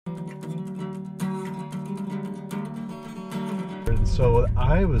So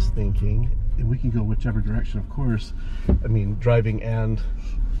I was thinking, and we can go whichever direction, of course. I mean, driving and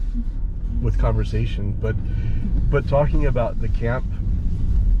with conversation, but talking about the camp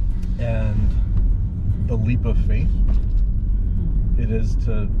and the leap of faith it is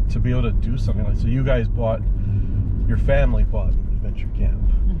to be able to do something like. So you guys your family bought an adventure camp.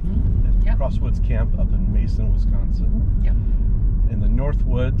 At Crosswoods Camp up in Mason, Wisconsin. Yep. In the North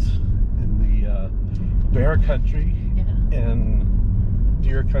Woods, in the bear country, in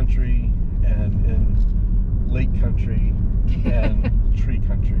deer country, and in lake country, and tree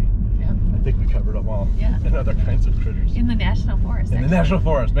country. Yep. I think we covered them all. Yeah. And other kinds of critters. In the National Forest. In the National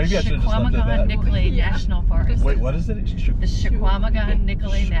Forest. Maybe I should have just left it at that. Nicolay National Forest. Wait, what is it? The Chequamegon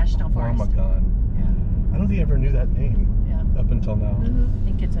Nicolay National Forest. Chequamegon. Yeah. I don't think I ever knew that name up until now. I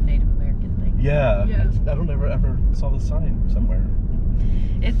think it's a Native American thing. Yeah. I don't ever saw the sign somewhere.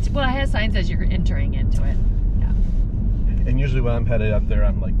 It has signs as you're entering into it. Yeah. And usually when I'm headed up there,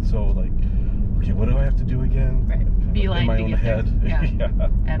 I'm like, okay, what do I have to do again? Right. Beeline in my to own get head. there.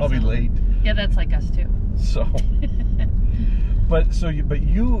 Yeah. I'll be late. Yeah, that's like us too. So, so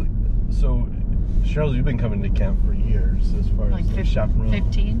Cheryl, you've been coming to camp for years, as far like as chaperone.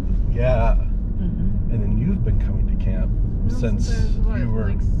 15. Yeah. And then you've been coming to camp since you were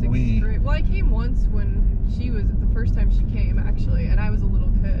like sixth grade. Well, I came once when she was the first time she came actually, and I was a little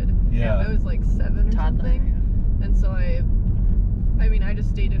kid. Yeah. I was like 7 or Toddler, something. And so I just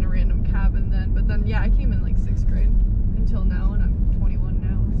stayed in a random cabin then. But then I came in like 6th grade until now, and I'm 21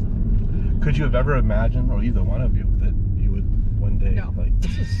 now. So. Could you have ever imagined, or either one of you, that you would one day like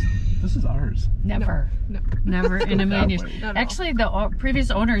this is ours? Never. No. Never in a million years. Actually, the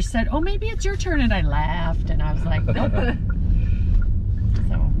previous owners said, "Oh, maybe it's your turn," and I laughed, and I was like, "Nope."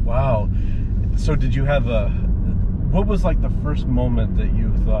 So. Wow. So did you have what was like the first moment that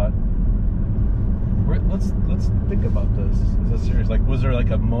you thought, let's think about this? Is this serious? Like, was there like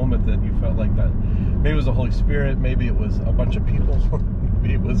a moment that you felt like that? Maybe it was the Holy Spirit. Maybe it was a bunch of people.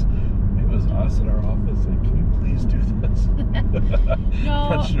 Maybe it was us in our office. Like, can you please do this? No,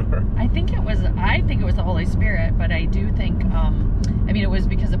 Not sure. I think it was the Holy Spirit, but I do think it was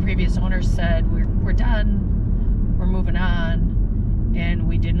because the previous owners said we're done, we're moving on, and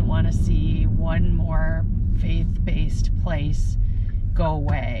we didn't want to see one more faith-based place go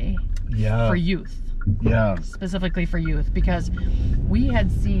away for youth. Yeah. Specifically for youth, because we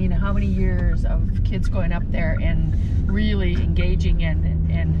had seen how many years of kids going up there and really engaging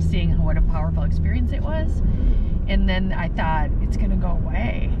and seeing what a powerful experience it was. And then I thought, it's going to go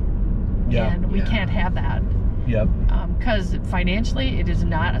away. Yeah. And we can't have that. Yep. Because financially, it is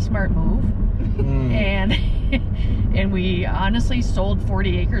not a smart move. And we honestly sold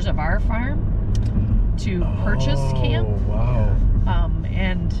 40 acres of our farm to purchase camp. Oh, wow.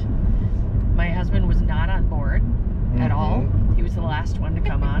 And my husband was not on board at all. He was the last one to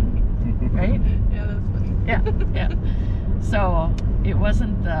come on, right? Yeah, that's funny. Yeah. So it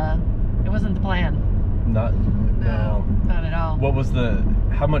wasn't the plan. No. Not at all. What was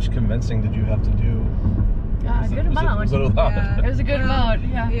how much convincing did you have to do? A good amount. Was it a lot? Yeah. It was a good amount,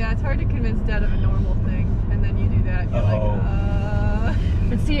 Yeah, it's hard to convince Dad of a normal thing, and then you do that, and you're like,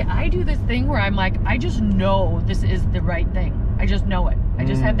 But see, I do this thing where I'm like, I just know this is the right thing. I just know it. I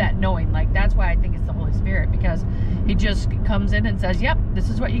just have that knowing. Like, that's why I think it's the Holy Spirit, because he just comes in and says, yep, this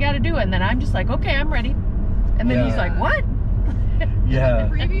is what you got to do. And then I'm just like, okay, I'm ready. And then he's like, what? Yeah. The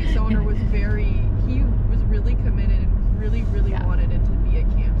previous owner was he was really committed and really wanted it to be a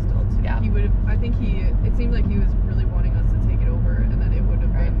camp still too. Yeah. It seemed like he was really wanting us to take it over, and that it would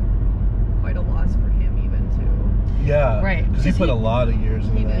have been quite a loss for him even too. Yeah. Right. Because he put a lot of years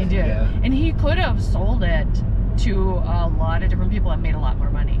into that. He did. Yeah. And he could have sold it to a lot of different people and made a lot more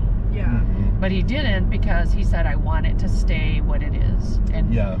money. Yeah. But he didn't, because he said, I want it to stay what it is.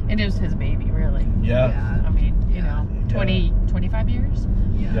 And and it was his baby, really. Yeah. I mean, 25 years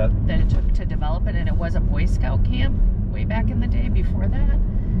that it took to develop it. And it was a Boy Scout camp way back in the day before that.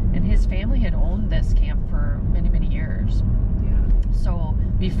 And his family had owned this camp for many, many years. Yeah. So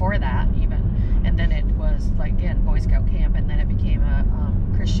before that even. And then it was, like, again, Boy Scout camp. And then it became a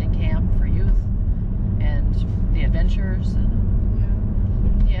Christian camp for youth. And the adventures. And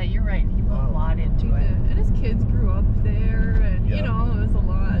yeah, you're right. He put a lot into it. And his kids grew up there, and it was a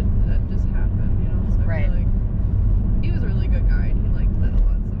lot that just happened, So I feel like he was a really good guy, and he liked that a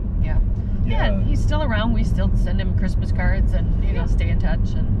lot. So yeah, and he's still around. We still send him Christmas cards and stay in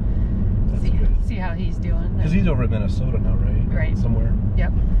touch and see how he's doing. Because he's over in Minnesota now, right? Right. Somewhere.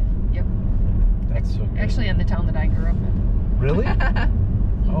 Yep. That's so good. Actually, in the town that I grew up in. Really?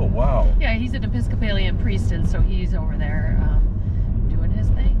 Oh, wow. Yeah, he's an Episcopalian priest, and so he's over there doing his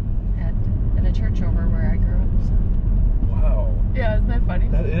thing at a church over where I grew up. So. Wow.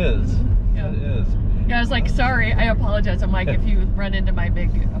 like, sorry, I apologize. I'm like, if you run into my big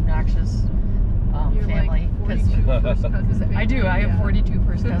obnoxious You're family, like 42 first cousin family. I do. I have 42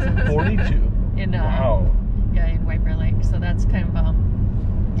 first cousins. 42. In wow. Yeah, in White Bear Lake. So that's kind of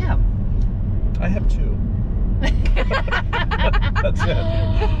yeah. I have 2. That's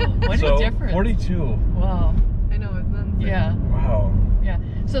it. What so, a difference. 42. Wow. I know, it's insane. Yeah. Wow. Yeah.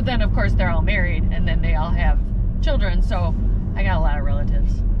 So then, of course, they're all married, and then they all have children. So I got a lot of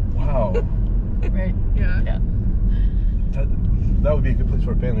relatives. Wow. Right. Yeah. Yeah. That would be a good place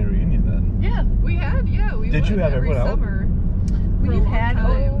for a family reunion then. Yeah. We had, we Did you went have every everyone out? summer. For a We've long had. time.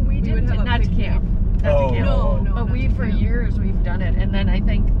 Oh, we We would did have a not to picnic. camp. Not Oh. to camp. No, But not we, to for camp. years, we've done it, and then I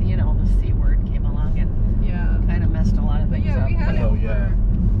think the C word came along and Yeah. kind of messed a lot of But things yeah, up. we had it Oh, yeah. for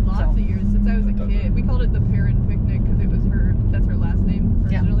lots of years since I was a That kid. doesn't- We called it the Perrin picnic because it was that's her last name.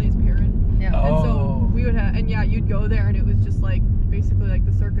 Yeah. Originally is Perrin. Yeah. Oh. And so we would have, and yeah, you'd go there and it was just like, basically like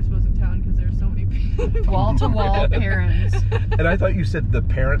the circus was in town because there's so many people. Wall to wall parents. And I thought you said the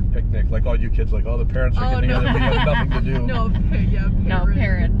parent picnic, like all you kids, like, the parents are getting together, we have nothing to do. No, yeah, Perrin. No,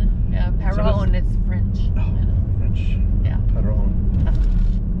 Perrin. Yeah, Perron, it's French. Oh, French. Yeah.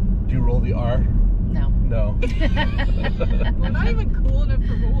 Padron. Do you roll the R? No. No. We're not even cool enough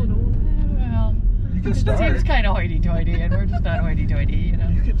to roll an old. Well, You can it start. seems kind of hoity-toity, and we're just not hoity-toity,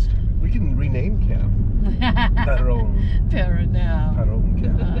 You can start. We can rename camp. Padron. Perrin now. Padron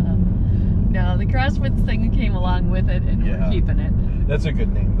camp. No, the CrossFit thing came along with it, and Yeah. we're keeping it. That's a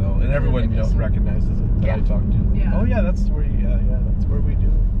good name though, and everyone It is. recognizes it that Yeah. I talk to. Yeah. Oh yeah, that's where that's where we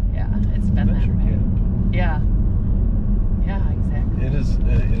do Yeah, it's been that adventure way. camp. Yeah. Yeah, exactly.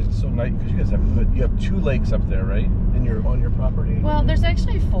 It's so nice because you guys have 2 lakes up there, right? And you're on your property. Well, there's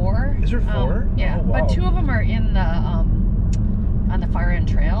actually 4. Is there 4? Yeah, Oh, wow. but 2 of them are in the on the far end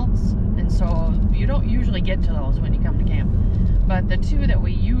trails, and so you don't usually get to those when you come to camp. But the 2 that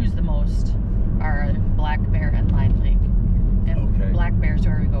we use the most are Black Bear and Line Lake. And Okay. Black Bear's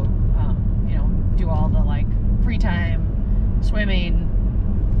where we go, do all the like free time swimming.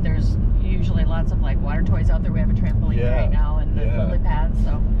 There's usually lots of like water toys out there. We have a trampoline Yeah. right now and the Yeah. lily pads.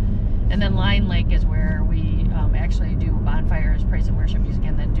 So, and then Line Lake is where we actually do bonfires, praise and worship music,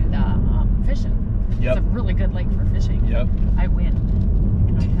 and then do the fishing. Yep. It's a really good lake for fishing. Yep. I win.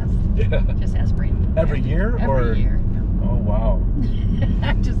 Yeah. Just ask Brady. Every year Every year. Oh wow.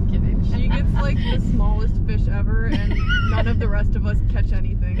 I'm just kidding. She gets like the smallest fish ever, and none of the rest of us catch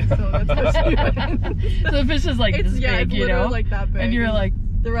anything. So that's what she wins. So the fish is like It's this yeah, big, it's literally like that big. and you're like,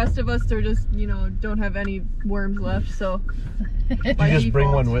 the rest of us are just don't have any worms left. So You by just bring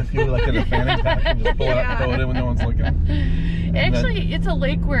default. one with you, like in a fanny pack, and just pull it out, throw it in when no one's looking. And actually, it's a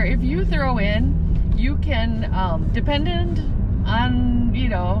lake where if you throw in, you can, dependent on,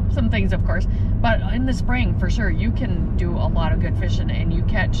 some things, of course, but in the spring, for sure, you can do a lot of good fishing, and you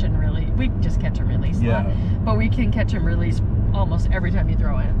catch and release. We just catch and release a lot, but we can catch and release almost every time you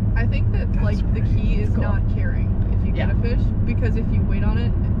throw in. I think that That's the key is cool. not caring if you get Yeah. a fish, because if you wait on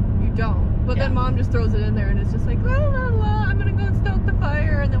it, you don't. But then Yeah. Mom just throws it in there, and it's just like, la la la, I'm gonna go and stoke the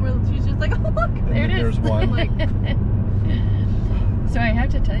fire, and then she's just like, oh look, And There then it is. there's one. like, So I have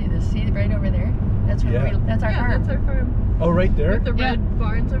to tell you this. See right over there? That's where Yeah. that's our yeah, farm. that's our farm. Oh, right there. With the Yeah. red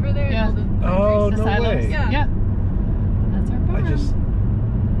barns over there. Yeah. And all the Oh, trees. no silos. way. Yeah. That's our farm. I just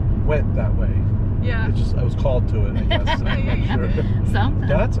went that way. Yeah. I was called to it, I guess. I'm not sure. Something.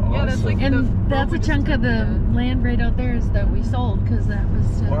 That's awesome. Yeah, that's like the And road that's we a just chunk of took, the yeah. land right out there is that we sold because that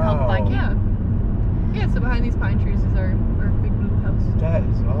was to help buy Wow. camp. Yeah, so behind these pine trees is our big blue house. That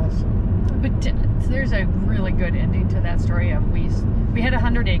is awesome. But there's a really good ending to that story of we had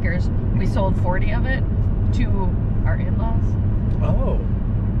 100 acres. We sold 40 of it to our in-laws. Oh.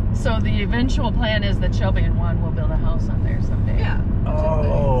 So the eventual plan is that Shelby and Juan will build a house on there someday. Yeah.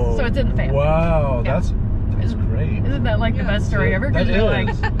 Oh. So it's in the family. Wow, Yeah. that's great. Isn't that like the Yeah, best story ever? That Because you're like,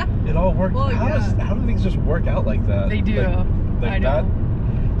 is. It all worked. Well, how yeah. how do things just work out like that? they do. Like I know.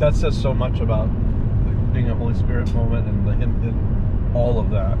 that says so much about being a Holy Spirit moment and all of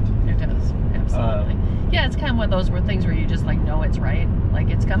that. It does. Absolutely. Yeah, it's kind of one of those things where you just like know it's right. Like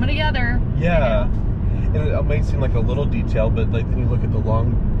it's coming together. Yeah. And it may seem like a little detail, but like then you look at the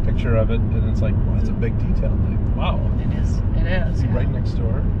long picture of it and it's like, wow, that's a big detail. Like, wow. It is. It is. Right next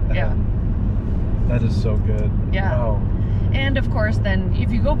door. Yeah. And that is so good. Yeah. Wow. And of course, then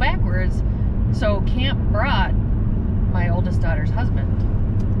if you go backwards, so Camp brought my oldest daughter's husband.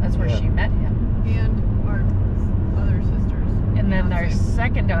 That's where Yeah. she met him. And our other sisters. And then our Fiancé.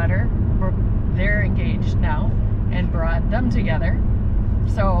 second daughter, they're engaged now, and brought them together.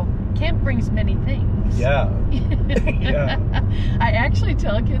 So camp brings many things. Yeah. Yeah. I actually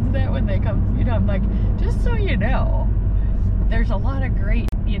tell kids that when they come, I'm like, just so you know, there's a lot of great,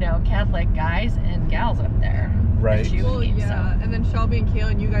 Catholic guys and gals up there. Right. that you Well, meet, yeah. And then Shelby and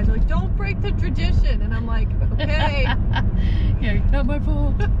Kayla and you guys are like, don't break the tradition. And I'm like, okay. Yeah, not my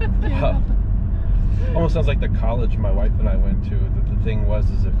fault. Yeah. Almost sounds like the college my wife and I went to. The thing was,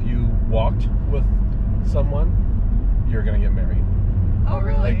 is if you walked with someone, you're gonna get married. Oh,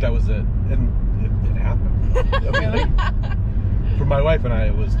 really? Like that was it, and it happened. I mean, Really? for my wife and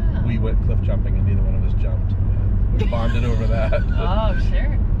I, we went cliff jumping, and neither one of us jumped. We bonded over that. Oh,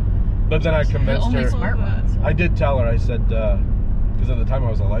 sure. But then I The convinced only her. smart ones. I did tell her. I said, because at the time I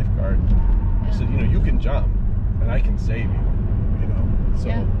was a lifeguard. I said, you can jump, and I can save you. So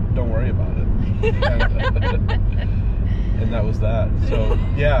Yeah. don't worry about it. And that was that. So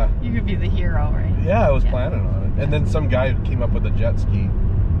yeah. You could be the hero, right? Yeah, I was planning on it. And then some guy came up with a jet ski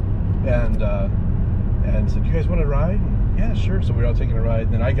and said, you guys want to ride? And, yeah, sure. So we were all taking a ride.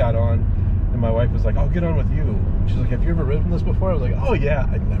 And then I got on, and my wife was like, I'll get on with you. And she's like, have you ever ridden this before? I was like, oh yeah.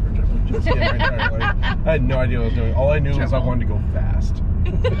 I'd never driven a jet ski in my entire life. I had no idea what I was doing. All I knew was I wanted to go fast.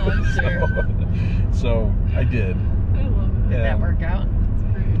 I'm sure. So I did. I love it. Did that work out? It's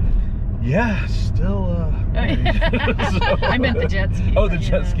great. Yeah, still married. I meant the jet ski. Oh, the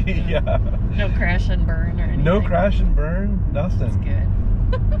jet ski, yeah. No crash and burn or anything. No crash and burn, That's nothing.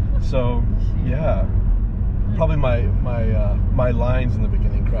 good. So, yeah. Probably my lines in the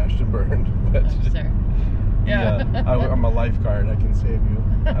beginning crashed and burned. But Sure. Yeah. I'm a lifeguard. I can save you.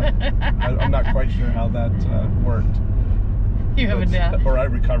 I'm not quite sure how that worked. You haven't asked. Or I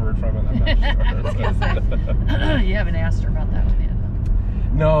recovered from it. I'm not sure. You haven't asked her about that one yet.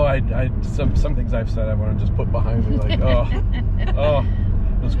 No, some things I've said I want to just put behind me, like oh,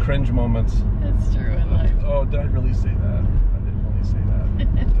 those cringe moments. That's true in life. Oh, did I really say that? I didn't really say that.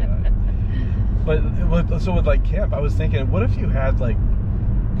 Did I? But so with like camp, I was thinking, what if you had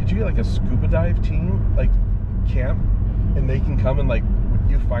could you get like a scuba dive team, like camp, and they can come and like when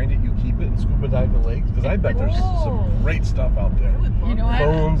you find it, you keep it and scuba dive the lakes? Because I bet there's some great stuff out there. You know what?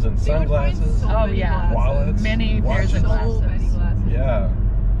 Phones and They would find sunglasses, so Oh, many yeah. glasses. wallets, Many pairs of watches. So many glasses. glasses. Yeah,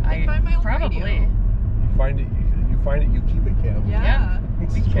 I'd find my own Probably. radio. you find it, you keep it camp. Yeah. We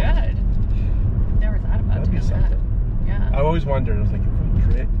could. Never thought about That'd be doing that. something. Yeah. I always wondered, I was like, if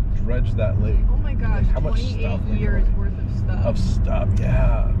we dredge that lake Oh my gosh, How much 28 stuff we're years going. worth of stuff. of stuff,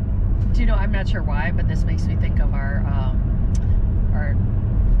 yeah. Do you know? I'm not sure why, but this makes me think of our outdoor,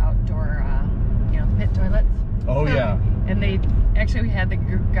 pit toilets. Oh yeah. And they actually had the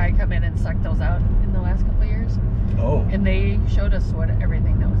guy come in and suck those out in the last couple of years, Oh, and they showed us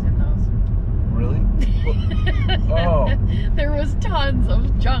everything that was in those. really? Oh, There was tons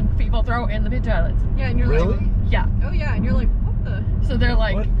of junk people throw in the pit toilets. Yeah, and you're really? like, Yeah. oh yeah, and you're like, what the? So they're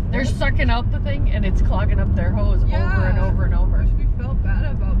like, What? they're sucking out the thing, and it's clogging up their hose over and over and over. Which we felt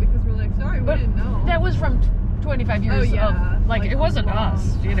bad about because we're like, sorry, But we didn't know. that was from 25 years oh yeah. of, it wasn't a long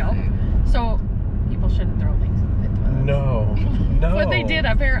us, time. So people shouldn't throw things in the pit toilets. No. But they did,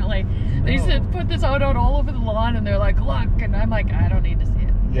 apparently. They said, put this out all over the lawn, and they're like, look. And I'm like, I don't need to see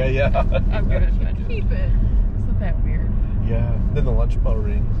it. Yeah. I'm good. But Keep it. isn't that weird? Yeah. Then the lunch bell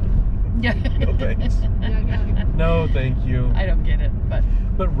rings. Yeah. No thanks. Yeah. No, thank you. I don't get it, but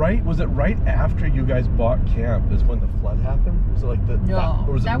But was it right after you guys bought camp is when the flood happened? Was it like No,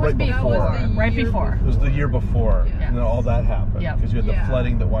 or was that it was right before. before? the Right year before. It was the year before, Yeah. and then all that happened. Yep. Because you had the Yeah.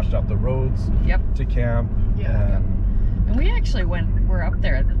 flooding that washed out the roads Yep. to camp. Yeah. And we actually were up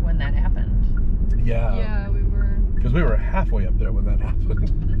there when that happened. Yeah, we were. Because we were halfway up there when that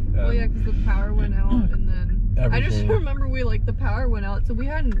happened. Well, yeah, because the power went out, and then I just Everything. remember the power went out, so we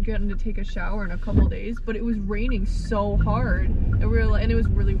hadn't gotten to take a shower in a couple days, but it was raining so hard, and we were and it was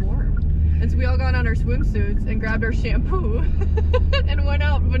really warm, and so we all got on our swimsuits and grabbed our shampoo and went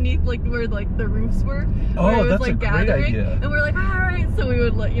out beneath where the roofs were. Oh, where it was, that's a great gathering, idea. And we're like, all right, so we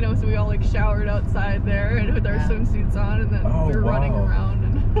would so we all showered outside there and with our Yeah. swimsuits on, and then Oh, we were running wow. around.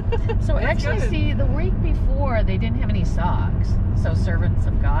 And So That's actually, good. see, the week before, they didn't have any socks. So servants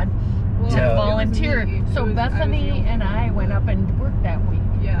of God Well, to Yeah. it was volunteer. me. So I was the Bethany only and I one, went but- up and worked that week.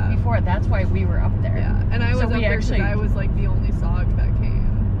 Yeah. Before, that's why we were up there. Yeah, and I was So up we there because actually- I was the only SOG that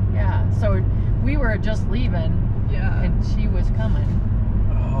came. Yeah. So we were just leaving, Yeah. and she was coming.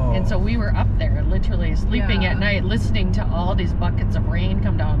 Oh. And so we were up there, literally sleeping Yeah. at night, listening to all these buckets of rain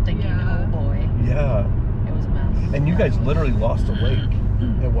come down, thinking, Yeah. oh boy, Yeah. it was a mess. And you guys literally lost a lake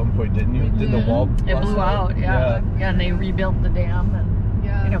at one point, didn't you? We Didn't the did. wall It bust blew out, yeah. Yeah. And they rebuilt the dam, and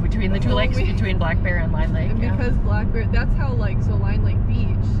Yeah. between the two Well, lakes, between Black Bear and Line Lake. And Yeah. because Black Bear, that's how so Line Lake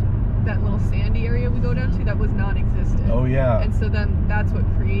Beach, that little sandy area we go down to, that was non-existent. Oh yeah. And so then that's what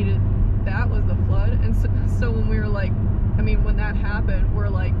created, that was the flood. And so when we were when that happened, we're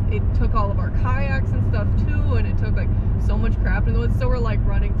it took all of our kayaks and stuff too, and it took like so much crap in the woods. So we're like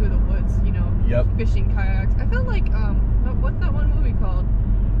running through the woods, you know, Yep. fishing kayaks. I felt like what's that one movie called?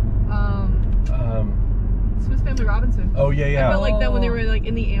 Swiss Family Robinson. Oh yeah, I yeah. felt like that when they were like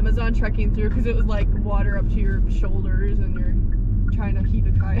in the Amazon trekking through, because it was like water up to your shoulders and you're trying to heave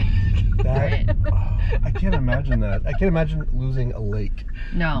a kayak. That, I can't imagine that. I can't imagine losing a lake.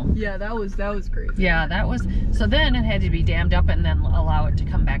 No. Yeah, that was crazy. Yeah, that was, so then it had to be dammed up and then allow it to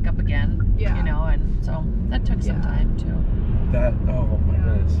come back up again. Yeah. You know, and so that took some Yeah. time too. That, oh my Yeah.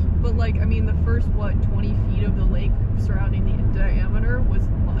 goodness. But like, I mean, the first 20 feet of the lake surrounding the diameter was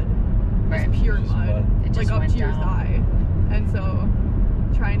mud. Right. Just pure Just mud. mud. It just Like up went to your down. thigh. And so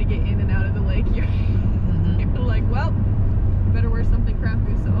trying to get in and out of the lake, you're, Mhm. you're like, well, better wear something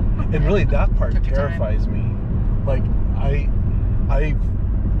crappy, so. And really, that part Took time. terrifies me. Like, I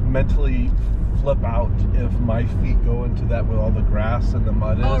mentally flip out if my feet go into that with all the grass and the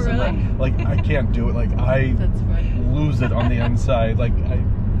mud is. Oh, And really? like I can't do it. Like, I That's funny. lose it on the inside. Like,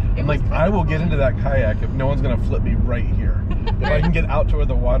 I'm like, I will get into that kayak if no one's gonna flip me right here. If I can get out to where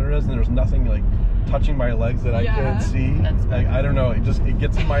the water is and there's nothing like touching my legs that I Yeah. can't see, That's like, I don't know. It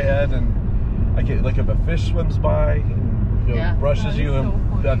gets in my head, and I get like if a fish swims by and Yeah. brushes That is you, so and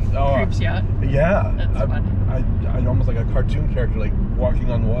funny. that's Creeps you out. yeah. That's funny. I almost like a cartoon character, like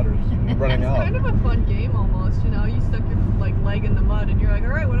walking on water, running It's out. kind of a fun game almost, you know. You stuck your like leg in the mud and you're like, all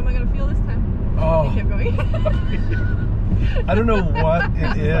right, what am I gonna feel this time? Oh. You kept going. I don't know what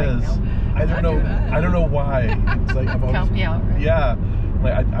it is. I don't know. bad. I don't know why. It's like I've always, Count me out, right? yeah.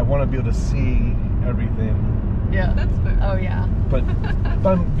 Like I want to be able to see everything, Yeah. That's fair. Oh yeah. but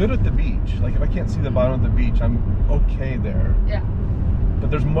I'm good at the beach. Like if I can't see the bottom of the beach, I'm okay there. Yeah. But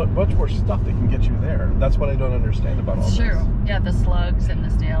there's much more stuff that can get you there. That's what I don't understand about all It's this. true. Yeah, the slugs and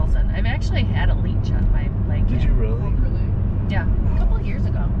the snails, and I've actually had a leech on my leg. Did you really? Oh, really? Yeah, a couple of years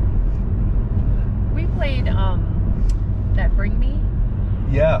ago. We played that Bring Me,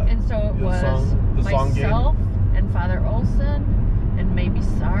 Yeah. and so it The was song game? myself and Father Olson and maybe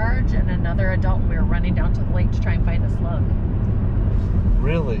Sarge and another adult. And we were running down to the lake to try and find a slug.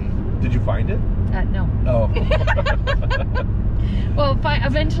 Really? Did you find it? No. Oh. Well,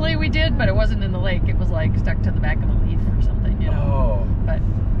 eventually we did, but it wasn't in the lake. It was like stuck to the back of a leaf or something, you know. Oh. But,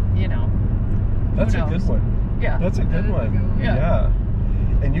 you know, That's Who a good knows? one. yeah. That's a That good is a one. good one. Yeah.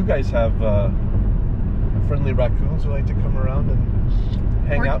 And you guys have friendly raccoons who like to come around and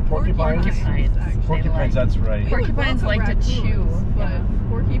hang out. Porcupines. Porcupines. Actually. Porcupines, that's right. They would Porcupines welcome like to chew. raccoons, but Yeah.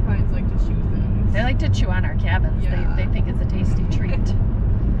 porcupines like to chew things. They like to chew on our cabins. Yeah. They think it's a tasty treat.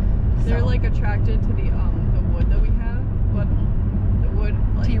 They're So, like attracted to the wood that we have, but the wood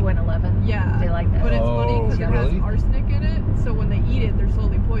like T111. yeah, They like that. But it's funny Oh, because it really? has arsenic in it, so when they eat it, they're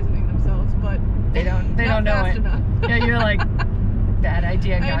slowly poisoning themselves. But They don't not know fast it. enough. Yeah, you're like, bad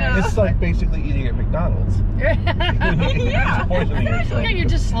idea, I guys. know. It's like basically eating at McDonald's. Yeah. It's poisoning yourself. Yeah, you're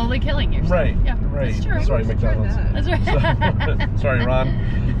just slowly killing yourself. Right. Yeah, Right. that's true. Sorry, Let's try McDonald's. that. That's right. Sorry, Ron.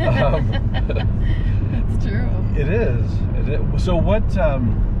 That's true. It is. So what?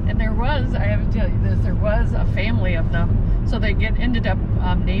 And there was, I have to tell you this, there was a family of them. So they ended up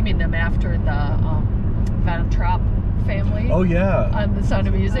naming them after the Van Trapp family Oh yeah. on The Sound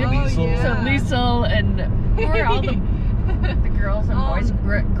of Music. Oh, Liesel. yeah. So Liesel and who are all the girls and boys?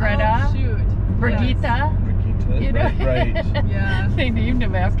 Greta, Oh, shoot. Brigitte. Brigitte, You know? Right. Yeah. They named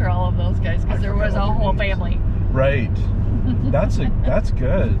him after all of those guys because there was a whole family. Right. That's good. That's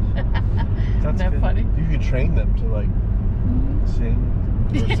Isn't that good. funny? You could train them to like sing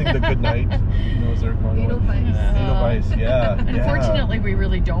the good night. You know, as they're calling it. Edelweiss. Edelweiss, yeah. Unfortunately, we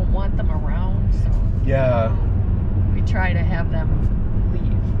really don't want them around, so Yeah. we try to have them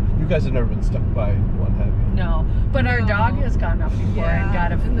leave. You guys have never been stuck by one, have you? No, but our No. dog has gone up before Yeah, and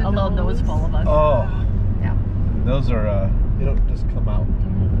got and the a little nose nose. full of us. Oh, Yeah. those are they don't just come out.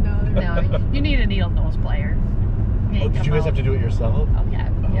 No, they're No, you need a needle nose plier. Oh, did you guys have to do it yourself? Oh yeah,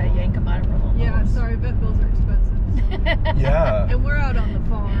 yank them out of her little Yeah, nose. sorry, vet bills are expensive. Yeah. And we're out on the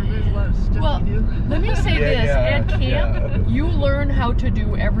farm. There's a lot of stuff Well, to do. let me say Yeah, this: yeah, at camp, yeah. you learn how to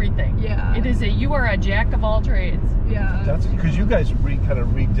do everything. Yeah. You are a jack of all trades. Yeah. That's because you guys kind of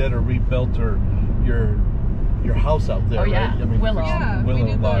redid or rebuilt your house out there, Oh, yeah. right? I mean, Willow. Yeah, Willow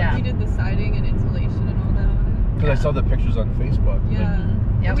Lodge. Yeah. we did the siding and insulation and all that on Because I saw the pictures on Facebook. it. Yeah.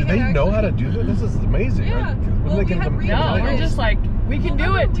 Mhm. Yep. We Do they had know how to actually- do that? This is amazing. Yeah. Like, when Well, they we can had come- redone No, it. we're just like, we can do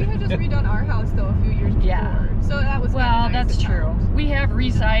Remember, it. We had just redone our house though a few years before. Yeah. So that was Well, kinda nice that's and true. balanced. We have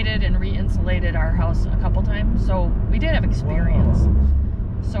re-sided and re-insulated our house a couple times, so we did have experience.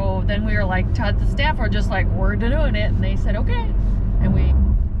 So then we were like, the staff were just like, we're doing it, and they said, okay. And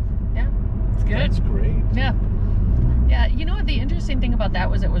yeah, it's good. That's great. Yeah. Yeah, you know what? The interesting thing about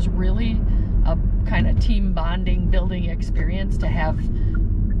that was it was really a kind of team bonding, building experience to have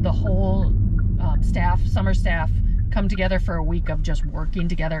the whole summer staff, come together for a week of just working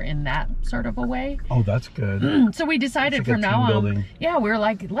together in that sort of a way. Oh, that's good. So we decided like from a now team on, building. yeah, we were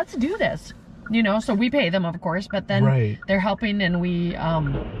like, let's do this. You know, so we pay them, of course, but then Right. they're helping, and we,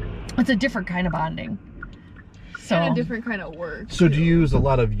 it's a different kind of bonding. So And a different kind of work. So do too. you use a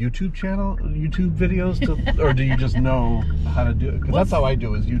lot of YouTube videos to, or do you just know how to do it? Because that's how I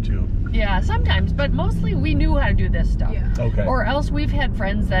do is YouTube. yeah, sometimes, but mostly we knew how to do this stuff. Yeah. Okay. Or else we've had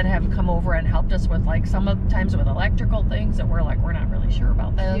friends that have come over and helped us with, like, sometimes with electrical things that we're like, we're not really sure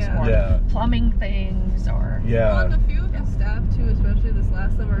about this, Yeah. or Yeah. plumbing things, or Well, Yeah. and a few of the staff too, especially this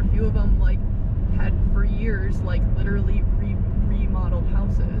last summer, a few of them like had for years like literally remodeled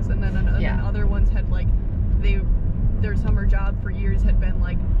houses, and then other ones had like their summer job for years had been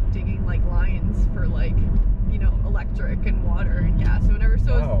like digging like lines for like, you know, electric and water and gas and whatever.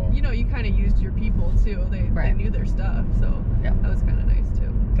 So Wow. it's, you know, you kind of used your people too. They Right. knew their stuff, so Yep. that was kind of nice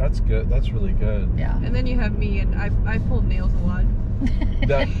too. That's good. That's really good. yeah. And then you have me, and I pulled nails a lot.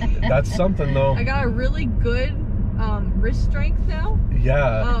 That's something though. I got a really good wrist strength now.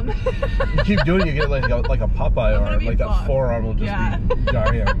 Yeah. You keep doing it, you get like a Popeye I'm gonna arm. be Like that buff. forearm will just Yeah. be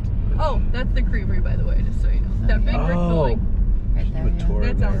giant. Oh, that's the creamery, by the way, just so you know. That big brick Oh. building. Right there, Do a yeah. tour in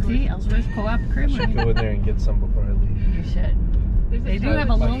That's there. awesome. See, Ellsworth Co-op Should Creamery. go in there and get some before I leave. You should. There's They do toilet have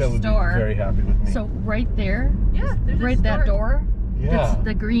a My little kid would store. be very happy with me. So right there, Yeah, there's a right that store. door, yeah. that's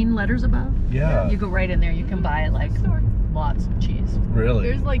the green letters above. Yeah. You go right in there. You can buy like Store. lots of cheese. Really.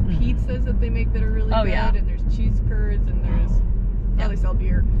 There's like pizzas that they make that are really Oh, good, yeah. and there's cheese curds, and there's Yeah. they sell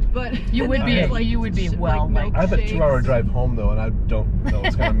beer, but You would be- you would be well milk liked. I have a shakes. 2-hour drive home though, and I don't know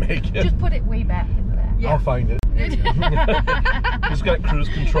it's gonna make it. Just put it way back in the back. Yeah. I'll find it. Just got cruise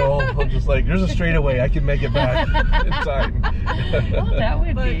control. I'm just like, there's a straightaway. I can make it back in time. Well, that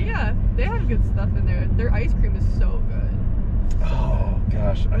would But be. yeah, they have good stuff in there. Their ice cream is so good. Oh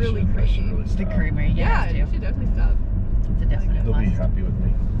gosh, I Really should creamy. really The stop. creamery. Yeah, Yeah, you should definitely stop. it's a definite They'll be must. happy with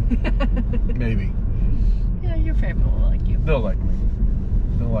me. Maybe. Yeah, your family will like you. They'll like me.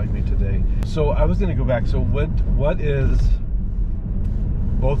 They'll like me today. So I was gonna go back. So what is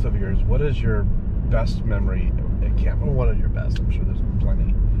both of yours? What is your best memory at camp? Or one of your best? I'm sure there's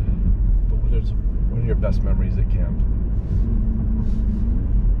plenty. But what are your best memories at camp?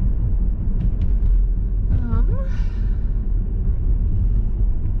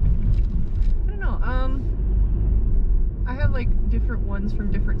 I don't know. I have like different ones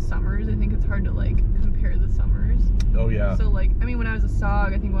from different summers. I think it's hard to like compare the summers. Oh yeah. So like, I mean, when I was a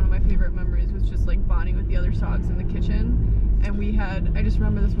SOG, I think one of my favorite memories was just like bonding with the other SOGs in the kitchen. And I just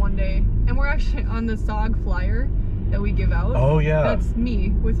remember this one day, and we're actually on the SOG flyer that we give out. Oh yeah. That's me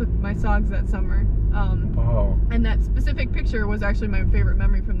with my SOGs that summer. Wow. And that specific picture was actually my favorite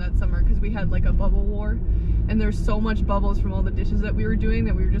memory from that summer, because we had like a bubble war, and there's so much bubbles from all the dishes that we were doing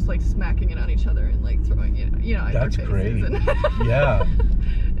that we were just like smacking it on each other and like throwing it, you know, at That's our great. faces. And Yeah.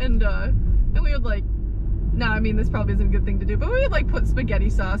 and we would like, I mean, this probably isn't a good thing to do, but we would like put spaghetti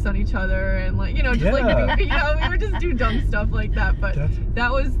sauce on each other and like, you know, just like, Yeah. you know, we would just do dumb stuff like that. But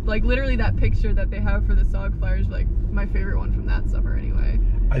that was like literally that picture that they have for the SOG flyers, like my favorite one from that summer anyway.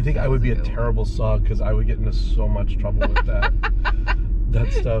 I think I would be a That was a good terrible SOG because I would get into so much trouble with that.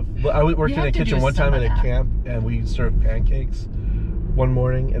 That stuff. Well, I worked You in a have to kitchen do one some time of at a that. camp, and we served pancakes one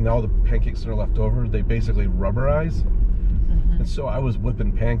morning, and all the pancakes that are left over, they basically rubberize. And so I was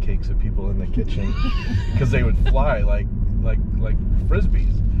whipping pancakes at people in the kitchen because they would fly like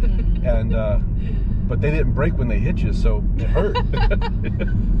frisbees, and but they didn't break when they hit you, so it hurt.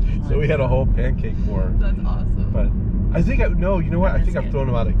 So we had a whole pancake war. That's awesome. But I think you know what? I That's think I've good. thrown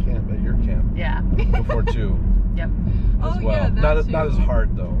them out at camp, at your camp, Yeah. before too, Yep. as Oh, well. yeah, that not as too.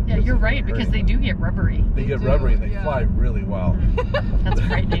 hard though. Yeah, you're right, because they do get rubbery. They They get do, rubbery and they yeah. fly really well. That's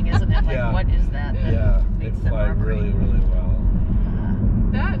frightening, isn't it? Like, Yeah. what is that? Yeah, they makes them fly rubbery? really, really well.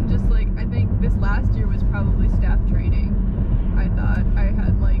 That and just like, I think this last year was probably staff training. I thought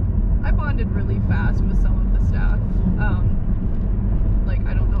I bonded really fast with some of the staff. Like,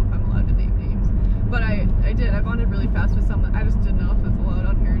 I don't know if I'm allowed to name names, but I did. I bonded really fast with some. I just didn't know if it's allowed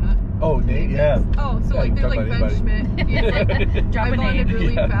on here or not. Oh, Nate, yeah. names. Oh, so Yeah, like you can there's talk like about Ben Schmidt. He's like, Drop I a bonded name.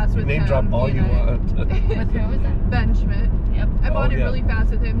 really fast with Name him. drop all He you and I- want. With who was that? Ben Schmidt. Yep. I bonded yeah. really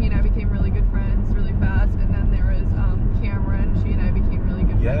fast with him. He and I became really good friends really fast. And then there was Cameron. She and I became really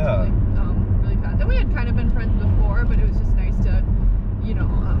good friends Yeah. really fast. And we had kind of been friends before, but it was just nice to, you know,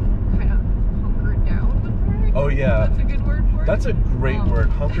 kind of hunker down with her. Oh, yeah. That's a good word for it. That's a great word,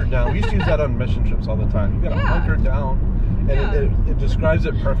 hunker down. We used to use that on mission trips all the time. You gotta Yeah. hunker down, and Yeah. it describes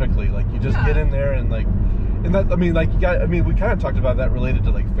it perfectly. Like, you just Yeah. get in there and like, And that, I mean, like, we kind of talked about that related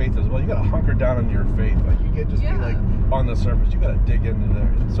to, like, faith as well. You got to hunker down on your faith. Like, you can't just be, like, on the surface. You got to dig into there.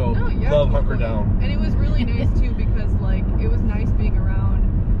 And so, love hunker down. And it was really nice, too, because, like, it was nice being around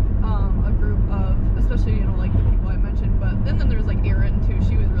a group of, especially, you know, like, the people I mentioned. But then there was, like, Erin, too.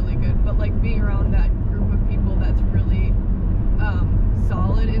 She was really good. But, like, being around that group of people that's really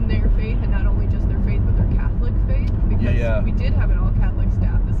solid in their faith, and not only just their faith, but their Catholic faith. Because we did have an all-Catholic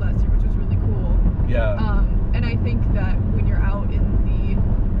staff this last year, which was really cool. Yeah. And I think that when you're out in the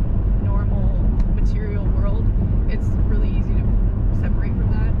normal material world, it's really easy to separate from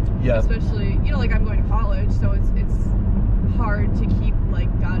that. Yeah. Especially, you know, like I'm going to college, so it's hard to keep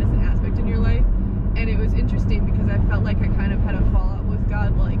like God as an aspect in your life. And it was interesting because I felt like I kind of had a fallout with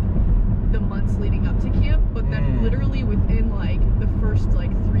God like the months leading up to camp, but then literally within like the first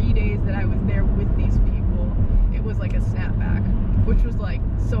like 3 days that I was there with these people, it was like a snapback, which was like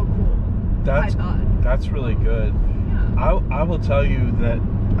so cool. That's really good. Yeah. I will tell you that,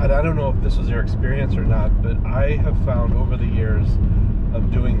 and I don't know if this was your experience or not, but I have found over the years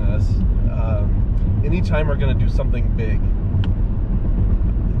of doing this, anytime we're going to do something big,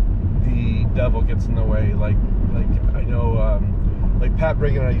 the devil gets in the way. Like I know, like Pat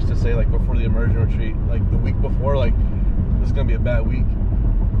Brigham and I used to say, like before the immersion retreat, like the week before, like this is going to be a bad week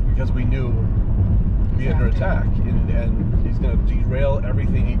because we knew be under attack, and he's going to derail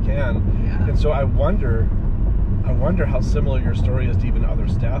everything he can. Yeah. And so I wonder how similar your story is to even other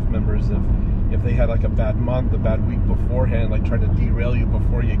staff members, if they had like a bad month, a bad week beforehand, like trying to derail you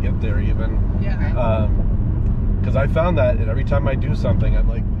before you get there even. Yeah. Because I found that, and every time I do something, I'm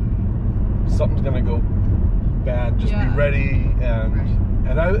like, something's going to go bad, just be ready,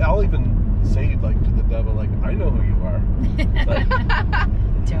 and I'll even say like to the devil, like, I know who you are. Like,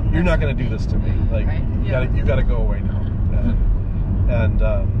 you're not going to do this to me. Like, you got to go away now. And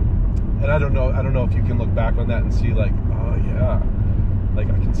I don't know if you can look back on that and see like, oh yeah, like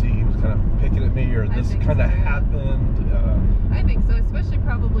I can see he was kind of picking at me, or this kind of happened. I think so, especially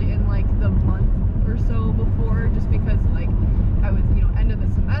probably in like the month or so before, just because like I was, you know, end of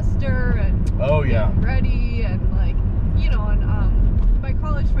the semester and getting ready, and like, you know, and my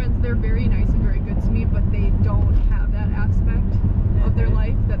college friends, they're very nice and very good to me, but they don't have that aspect of their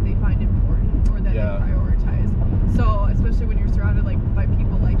life that they find important or that they prioritize. So especially when you're surrounded like by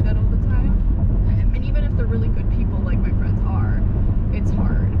people like that all the time, and even if they're really good people like my friends are, it's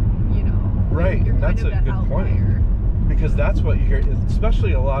hard, you know. Right, you're that's kind of a good outlier. Point. Because that's what you hear,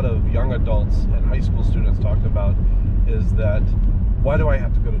 especially a lot of young adults and high school students talk about, is that, why do I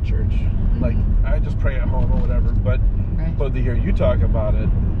have to go to church? Like, I just pray at home or whatever. But to hear you talk about it,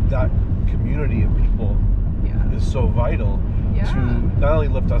 that community of people is so vital to not only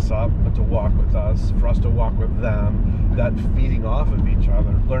lift us up, but to walk with us, for us to walk with them, that feeding off of each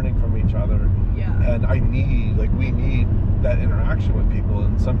other, learning from each other. And we need that interaction with people.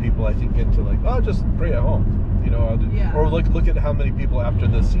 And some people, I think, get to like, oh, just pray at home, you know, or look at how many people after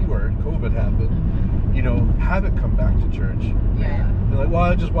the C word, COVID happened, you know, haven't come back to church. They're like, well,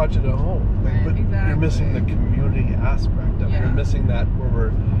 I just watch it at home. Like, but you're missing the community aspect of it. You're missing that where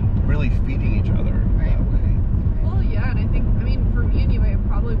we're really feeding each other that way. Well, and I think, I mean, for me anyway, it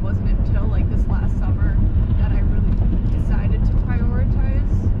probably wasn't until like this last summer that I really decided to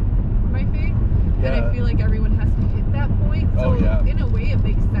prioritize my faith. And I feel like everyone has to hit that point. So in a way, it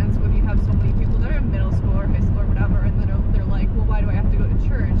makes sense when you have so many people that are in middle school or high school or whatever, and then they're like, well, why do I have to go to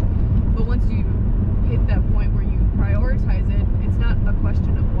church? But once you hit that point where you prioritize it, it's not a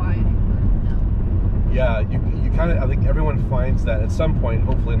question of why anymore. No. Yeah, you kind of, I think everyone finds that at some point,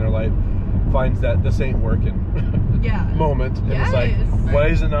 hopefully in their life, finds that this ain't working moment. And it's like, why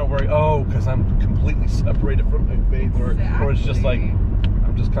is it not working? Oh, because I'm completely separated from my faith, or it's just like,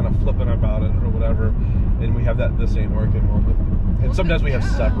 I'm just kind of flipping about it or whatever, and we have that this ain't working moment. And sometimes we have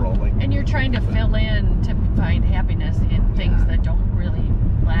several. Like, and you're trying to fill in to find happiness in things that don't really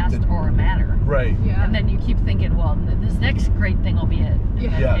last or matter. Right. And then you keep thinking, well, this next great thing will be it.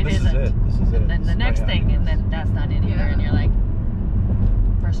 And this is it. This is it. And then the next thing, and then that's not it either. And you're like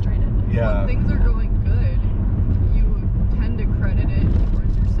frustrated. When things are going good, you tend to credit it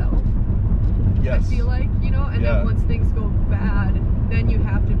towards yourself. I feel like, you know, and then once things go bad, then you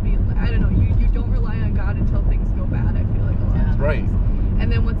have to be, I don't know, you don't rely on God until things go bad, I feel like a lot of times. Right. And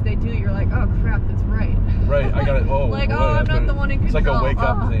then once they do, you're like, oh crap, that's right. Right, I got it. Oh, like, boy, I'm not the one in control. It's like a wake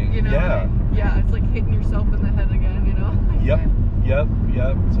up thing. You know? Yeah, it's like hitting yourself in the head again, you know? Yep.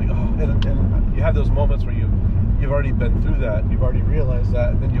 It's like, oh, and you have those moments where you've already been through that, you've already realized that,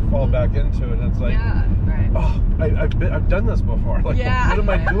 and then you fall back into it, and it's like, oh, I've done this before. Like, what am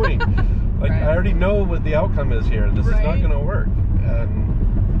I doing? Like, I already know what the outcome is here. This is not going to work. And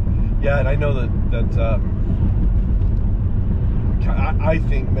and I know that I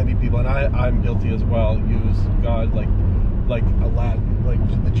think many people, and I'm guilty as well, use God like Aladdin,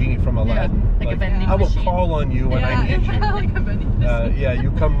 like the genie from Aladdin. Like a vending I will machine. call on you when I need you. Like a vending machine.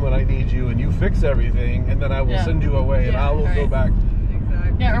 You come when I need you, and you fix everything, and then I will send you away, and I will go back.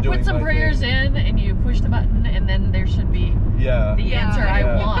 Exactly. Yeah, or put some prayers in, and you push the button, and then there should be the answer I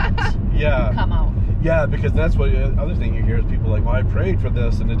want come out. Yeah, because that's what the other thing you hear is people like, well, I prayed for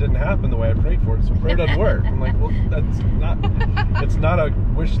this and it didn't happen the way I prayed for it, so prayer doesn't work. I'm like, well, it's not a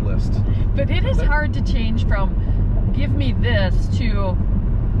wish list. But it is hard to change from give me this to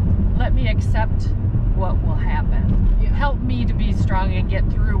let me accept what will happen. Yeah. Help me to be strong and get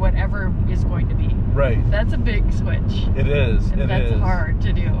through whatever is going to be. Right. That's a big switch. It is. And that's hard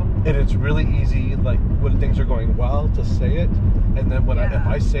to do. And it's really easy, like when things are going well, to say it, and then if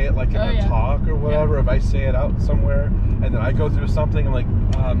I say it like in a talk or whatever, if I say it out somewhere, and then I go through something, I'm like,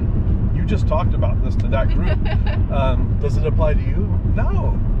 you just talked about this to that group. Does it apply to you?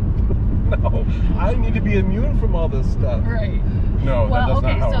 No. No. I need to be immune from all this stuff. Right. No, that's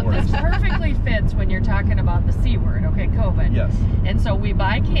not how it works. This perfectly fits when you're talking about the C word, okay, COVID. Yes. And so we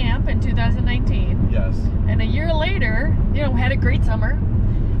buy camp in 2019. Yes. And a year later, had a great summer.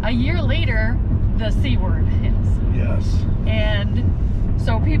 A year later, the C word hits. Yes. And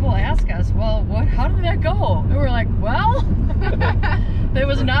so people ask us, well, how did that go? And we're like, well, that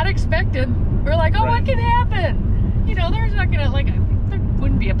was not expected. We're like, what can happen? There's not gonna, there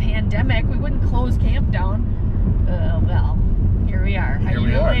wouldn't be a pandemic. We wouldn't close camp down. Well, here we are, a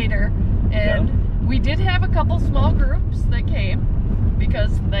year later. And we did have a couple small groups that came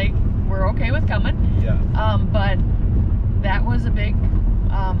because they were okay with coming. Yeah. But that was a big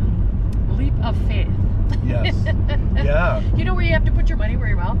leap of faith. Yes. Yeah. Where you have to put your money where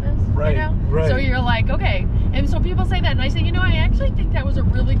your mouth is? Right. Right. So you're like, okay. And so people say that, and I say, I actually think that was a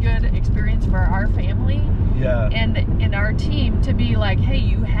really good experience for our family. Yeah. And our team to be like, hey,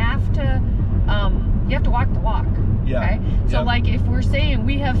 you have to walk the walk. Yeah. Okay. So if we're saying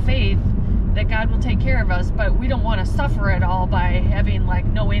we have faith that God will take care of us, but we don't want to suffer at all by having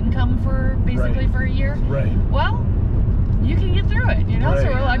no income for basically for a year. Right. Well, you can get through it, Right. So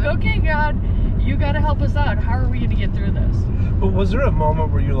we're like, okay, God, you got to help us out. How are we going to get through this? But was there a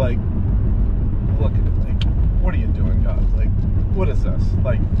moment where you look, what are you doing, God? What is this?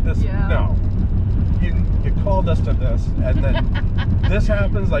 This? Yeah. No. You called us to this, and then this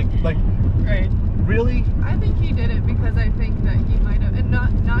happens. Right. Really? I think he did it because I think that he might have, and not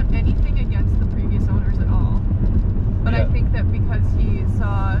anything against the previous owners at all, but I think that because he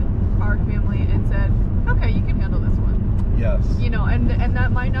saw our family and said, okay, you can handle this one. Yes. And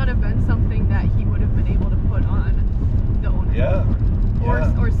that might not have been something that he would have been able to put on the owner. Yeah.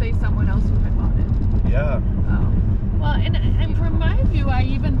 Or say someone else who had bought it. Yeah. Well, and from my view, I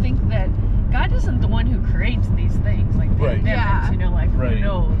even think that God isn't the one who creates these things, like pandemics, who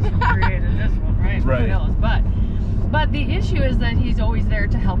knows who created this one, right? Who knows? But the issue is that he's always there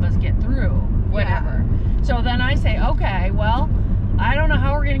to help us get through whatever. Yeah. So then I say, okay, well, I don't know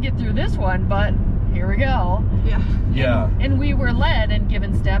how we're going to get through this one, but here we go. Yeah. Yeah. And we were led and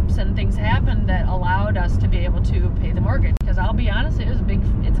given steps, and things happened that allowed us to be able to pay the mortgage. Because I'll be honest, it's a big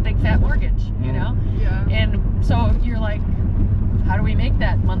fat mortgage, Yeah. And so you're like, how do we make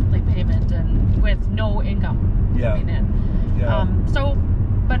that monthly payment and with no income coming in? Yeah.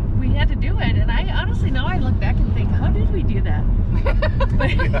 But we had to do it, and I honestly now I look back and think, how did we do that?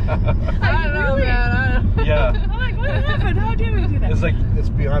 I don't know, man. Yeah. I'm like, what happened? How did we do that? It's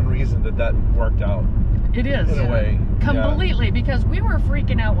beyond reason that worked out. It is. In a way. Completely, because we were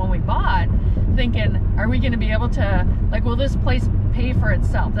freaking out when we bought, thinking, are we going to be able to, will this place pay for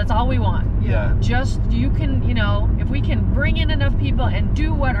itself? That's all we want. Yeah. Just, you can, if we can bring in enough people and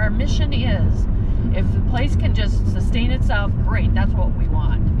do what our mission is, if the place can just sustain itself, great, that's what we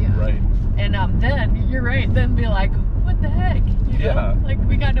want. Yeah. Right. And then, you're right, then be like, what the heck? Yeah.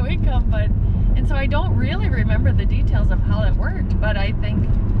 We got no income, and so I don't really remember the details of how it worked, but I think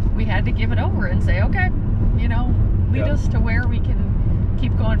we had to give it over and say, okay, lead us to where we can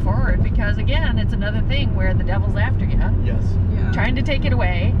keep going forward, because again, it's another thing where the devil's after you. Yes. Yeah. Trying to take it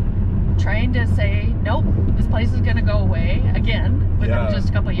away, trying to say, nope, this place is going to go away again within just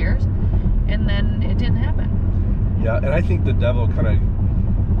a couple of years, and then it didn't happen. Yeah, and I think the devil kind of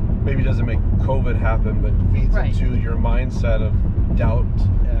maybe doesn't make COVID happen, but feeds into your mindset of doubt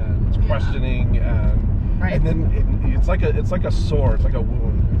and questioning, and then it's like a sore, it's like a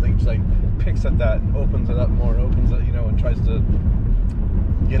wound. It just picks at that, opens it up more, opens it, and tries to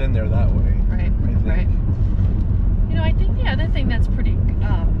get in there that way. Right. Right. I think the other thing that's pretty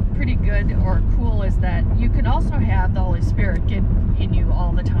good or cool is that you can also have the Holy Spirit get in you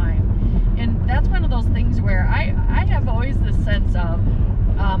all the time. And that's one of those things where I have always this sense of,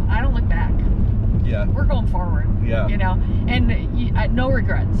 I don't look back. Yeah. We're going forward. Yeah. You know, and no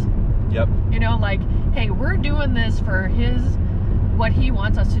regrets. Yep. You know, like, hey, we're doing this for what he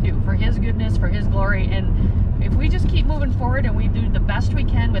wants us to do, for his goodness, for his glory. And if we just keep moving forward and we do the best we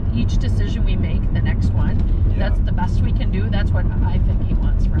can with each decision we make, the next one, that's the best we can do. That's what I think he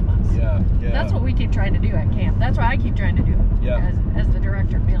wants from us. Yeah. That's what we keep trying to do at camp. That's what I keep trying to do as the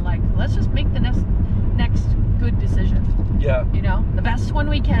director, being like, let's just make the next good decision. Yeah. You know, the best one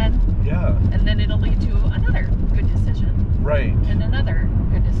we can. Yeah. And then it'll lead to another good decision. Right. And another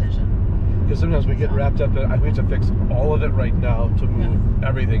good decision. Because sometimes we get wrapped up in, we have to fix all of it right now to move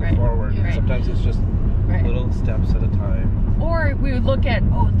everything forward. Right. Sometimes it's just little steps at a time. Or we would look at,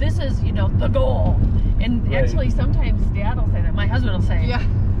 oh, this is, you know, the goal. And actually sometimes Dad will say that. My husband will say,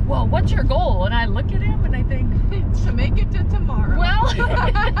 well, what's your goal? And I look at him and I think, to make it to tomorrow. well,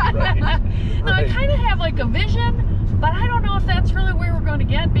 now I kind of have like a vision, but I don't know if that's really where we're going to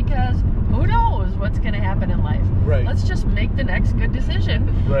get, because who knows what's going to happen in life. Right. Let's just make the next good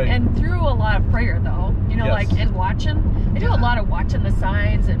decision. Right. And through a lot of prayer, though, you know, like, and watching. I do a lot of watching the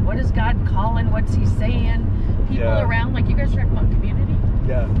signs and what is God calling, what's he saying. People around, like you guys talk about community.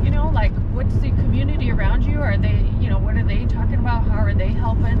 Yeah. You know, like, what's the community around you? Are they, you know, what are they talking about? How are they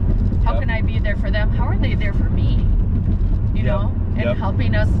helping? How can I be there for them? How are they there for me? You know, and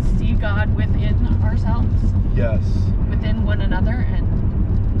helping us see God within ourselves. Yes. Within one another, and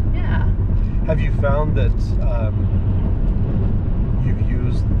Have you found that you've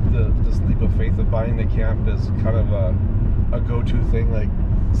used this leap of faith of buying the camp as kind of a go-to thing? Like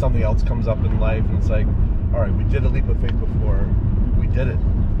something else comes up in life and it's like, all right, we did a leap of faith before. We did it.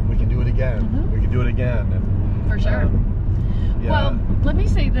 We can do it again. We can do it again. And, for sure. Well, let me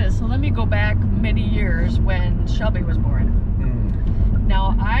say this. So let me go back many years when Shelby was born.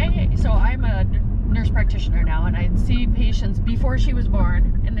 Now, I'm a nurse practitioner now, and I'd see patients before she was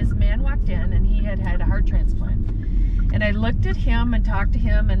born, and this man walked in, and he had a heart transplant. And I looked at him and talked to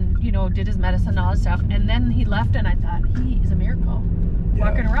him and, you know, did his medicine and all this stuff, and then he left, and I thought, he is a miracle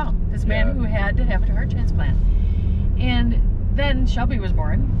walking around. This man who had to have a heart transplant. And then Shelby was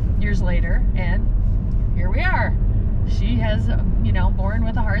born years later, and here we are. She has, you know, born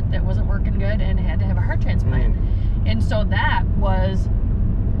with a heart that wasn't working good and had to have a heart transplant. And so that was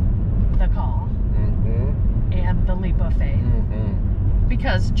the call and the leap of faith.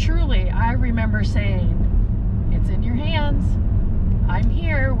 Because truly, I remember saying, it's in your hands. I'm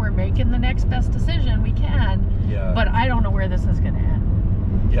here. We're making the next best decision we can. But I don't know where this is going to end.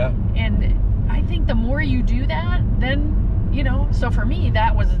 And I think the more you do that, then, you know, so for me,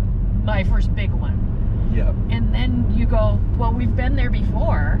 that was my first big one. And then you go, well, we've been there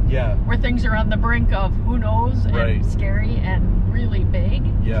before. Where things are on the brink of who knows and scary and really big.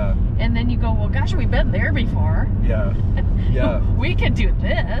 And then you go, well, gosh, we've been there before. We can do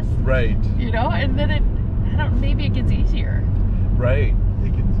this. You know, and then maybe it gets easier.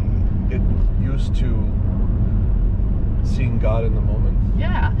 Get used to seeing God in the moment.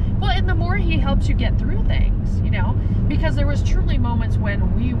 Well, and the more he helps you get through things, you know, because there was truly moments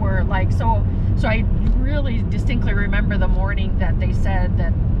when we were like, so I really distinctly remember the morning that they said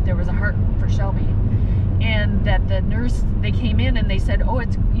that there was a heart for Shelby, and that the nurse, they came in and they said, oh,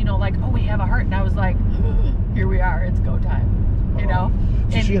 it's, you know, like, oh, we have a heart. And I was like, here we are, it's go time, you know.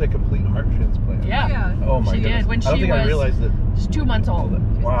 So she had a complete heart transplant. Oh my goodness. She did when she was, I realized that. She's 2 months old.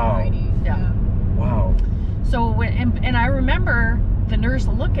 Wow. Wow. So and I remember the nurse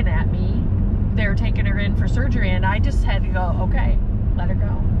looking at me. They were taking her in for surgery, and I just had to go, okay, let her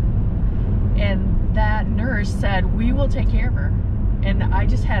go. And that nurse said, we will take care of her. And I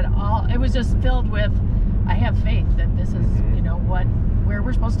just had it was just filled with, I have faith that this is, you know, where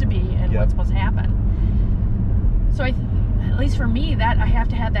we're supposed to be and what's supposed to happen. So at least for me, that I have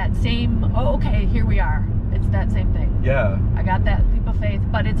to have that same, oh, okay, here we are. It's that same thing. I got that leap of faith,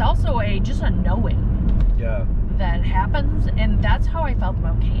 but it's also just a knowing that happens, and that's how I felt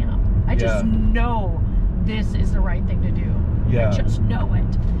about camp. I just know this is the right thing to do. I just know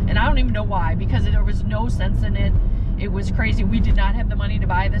it. And I don't even know why, because there was no sense in it. It was crazy. We did not have the money to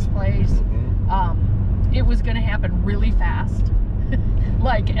buy this place. It was going to happen really fast.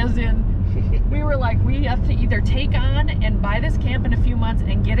 Like, as in, we were like, we have to either take on and buy this camp in a few months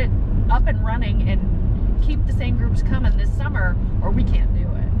and get it up and running and keep the same groups coming this summer, or we can't do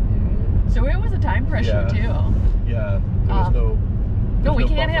it. So it was a time pressure too. There was no, we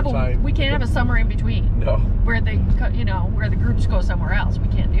can't have a summer in between. Where where the groups go somewhere else. We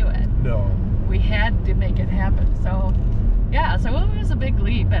can't do it. We had to make it happen. So it was a big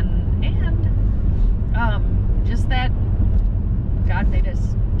leap, and just that God made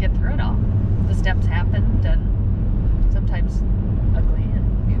us get through it all. The steps happened, and sometimes ugly,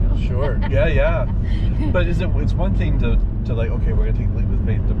 and you know. Sure. Yeah. But it's one thing to like, okay, we're gonna take the leap of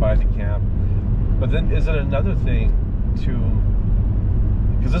faith to buy the camp, but then is it another thing to,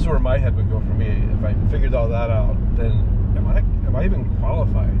 because this is where my head would go for me. If I figured all that out, then am I even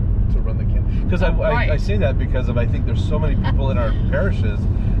qualified to run the camp? Because I say that because I think there's so many people in our parishes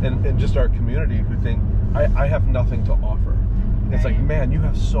and just our community who think I have nothing to offer. It's like, man, you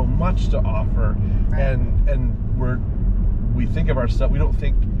have so much to offer, and we think of ourselves. We don't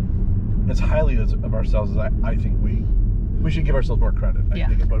think as highly of ourselves as I think we should give ourselves more credit. I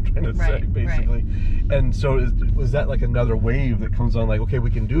think is what I'm trying to say, basically. And so was that like another wave that comes on? Like, okay, we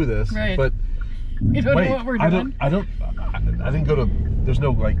can do this, but you don't know what we're doing. I didn't go to. There's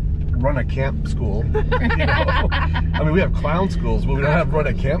no like run a camp school. You know? I mean, we have clown schools, but we don't have run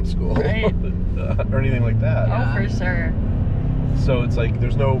a camp school or anything like that. Oh, for sure. So it's like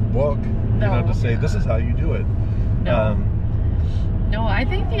there's no book, to say this is how you do it. No, I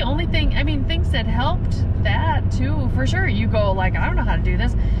think the only thing, I mean, things that helped that too, for sure. You go like, I don't know how to do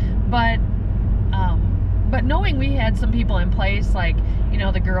this, but knowing we had some people in place, like, you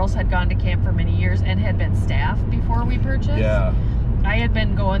know, the girls had gone to camp for many years and had been staff before we purchased. Yeah. I had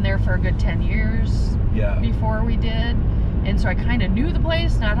been going there for a good 10 years before we did. And so I kind of knew the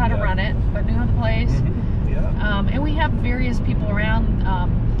place, not how to run it, but knew the place. And we have various people around.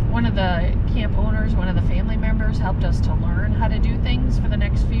 One of the camp owners, one of the family members helped us to learn how to do things for the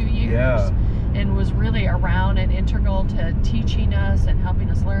next few years and was really around and integral to teaching us and helping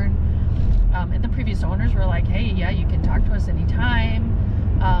us learn. And the previous owners were like, hey, you can talk to us anytime.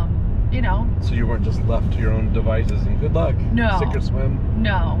 You know. So you weren't just left to your own devices and good luck. No. Sink or swim.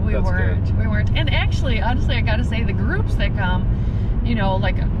 No, we weren't. Good. We weren't. And actually, honestly, I got to say, the groups that come, you know,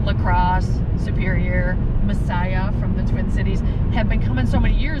 like La Crosse, Superior, Messiah from the Twin Cities, have been coming so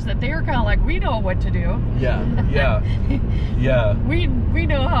many years that they're kind of like, we know what to do. Yeah. We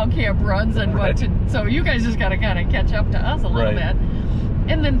know how camp runs and what to. So you guys just got to kind of catch up to us a little bit.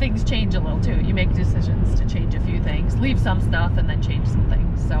 And then things change a little too. You make decisions to change a few things, leave some stuff, and then change some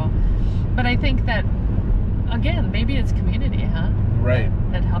things. So, but I think that again, maybe it's community, huh? Right.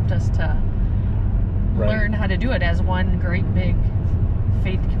 That helped us to learn how to do it as one great big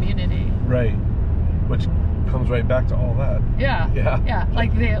faith community. Right. Which comes right back to all that. Yeah.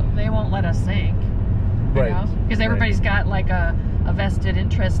 Like they won't let us sink. Right. Because everybody's got like a vested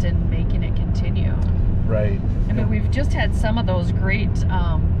interest in making it continue. Right. I mean, we've just had some of those great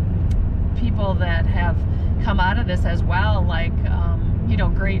people that have come out of this as well, like, you know,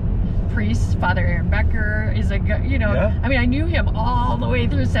 great priests. Father Aaron Becker is I mean, I knew him all the way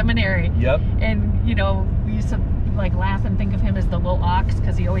through seminary. Yep. And, you know, we used to like laugh and think of him as the little ox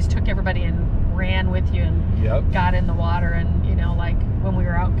because he always took everybody and ran with you and got in the water. And, you know, like when we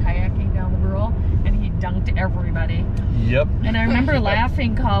were out kayaking down the Brule and he dunked everybody. Yep. And I remember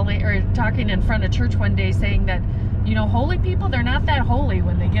laughing, talking in front of church one day saying that, you know, holy people, they're not that holy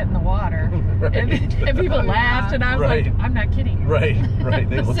when they get in the water. And people laughed, and I was like, I'm not kidding. Right.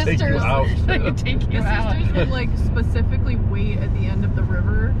 They will take you out. They will take you out. Sisters would like specifically wait at the end of the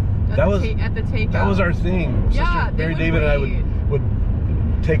river at the takeout. That was our thing. Yeah, Sister Mary David and I would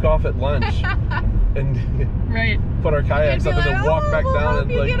take off at lunch and put our kayaks up and then walk back down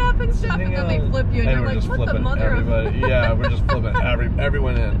and like get up and stuff, and then they flip you, and you're like, what the mother of... we're just flipping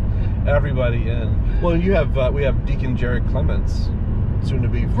everyone in. Everybody in. Well, we have Deacon Jared Clements, soon to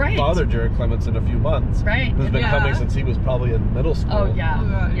be Father Jared Clements in a few months. Right. Who's been coming since he was probably in middle school. Oh,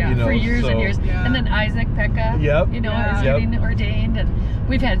 yeah. You know, for years and years. Yeah. And then Isaac Pekka, you know, is getting ordained. And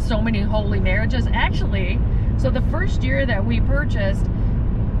we've had so many holy marriages. Actually, so the first year that we purchased,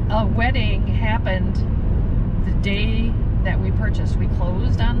 a wedding happened the day that we purchased. We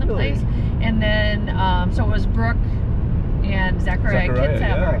closed on the place. And then, so it was Brooke and Zechariah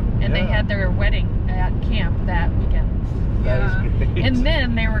Kitzhaber, and they had their wedding at camp that weekend. That is great. And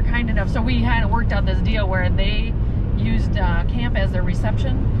then they were kind enough, so we kind of worked out this deal where they used camp as their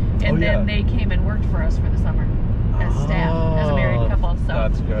reception, and then they came and worked for us for the summer as staff, as a married couple. So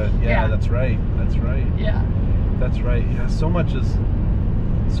that's good. Yeah, that's right. Yeah, that's right. Yeah, so much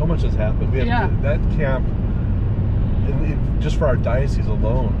has happened. We have that camp, just for our diocese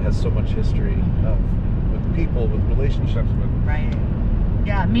alone, has so much history with people, with relationships, with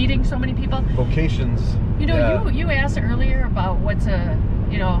meeting so many people, vocations. You know, you asked earlier about what's a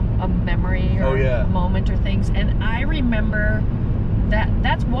memory or a moment or things, and I remember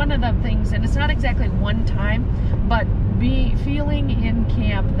that's one of the things, and it's not exactly one time, but feeling in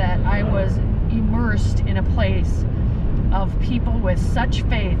camp that I was immersed in a place of people with such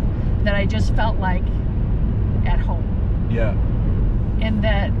faith that I just felt like at home. and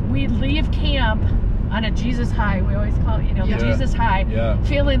that we leave camp on a Jesus high. We always call it, you know, the Jesus high. Yeah.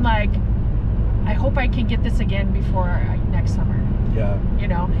 Feeling like, I hope I can get this again before next summer. Yeah. You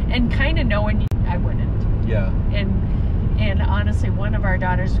know, and kind of knowing I wouldn't. Yeah. And honestly, one of our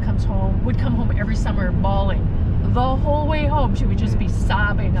daughters would come home every summer bawling. The whole way home, she would just be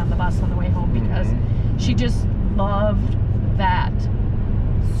sobbing on the bus on the way home because she just loved that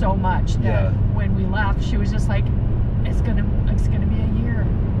so much that when we left, she was just like, it's gonna be a year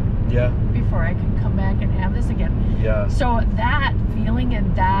before I can come back and have this again. Yeah. So that feeling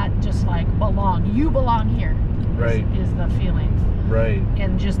and that just like you belong here. Right. Is the feeling. Right.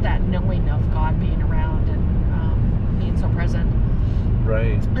 And just that knowing of God being around and being so present.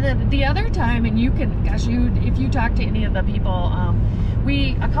 Right. And then the other time, and if you talk to any of the people,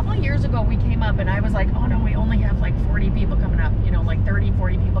 a couple of years ago we came up and I was like, oh no, we only have like 40 people coming up, you know, like 30,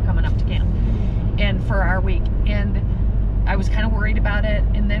 40 people coming up to camp and for our week. And I was kind of worried about it.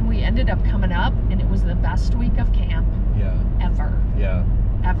 And then we ended up coming up and it was the best week of camp ever. Yeah.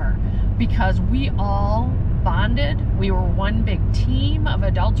 Ever. Because we all bonded. We were one big team of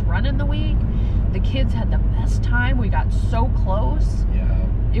adults running the week. The kids had the best time. We got so close. Yeah.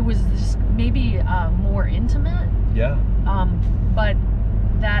 It was just maybe more intimate. Yeah. But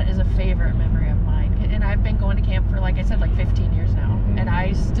that is a favorite memory of mine. And I've been going to camp for, like I said, like 15 years now. And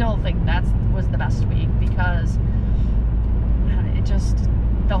I still think that was the best week because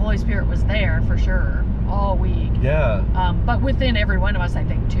the Holy Spirit was there for sure all week. Yeah. But within every one of us, I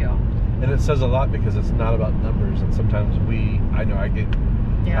think, too. And it says a lot because it's not about numbers. And sometimes I get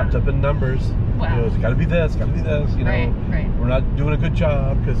wrapped up in numbers. Wow. You know, it's got to be this, you know. Right. We're not doing a good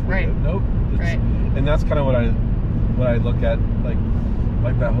job because nope. And that's kind of what I look at, like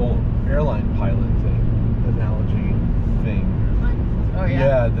that whole airline pilot analogy thing. Oh yeah.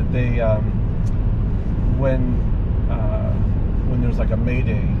 Yeah, that they when there's like a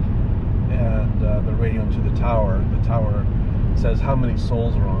mayday and they're radioing to the tower says how many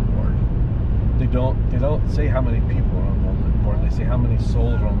souls are on board. They don't say how many people are on board. They say how many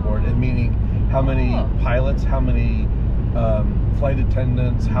souls are on board, and meaning how many pilots, how many flight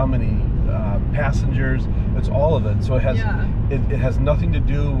attendants, how many passengers. It's all of it. So it has nothing to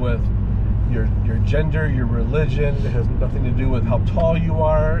do with your gender, your religion. It has nothing to do with how tall you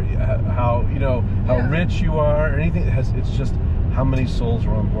are, how rich you are, or anything. It's just how many souls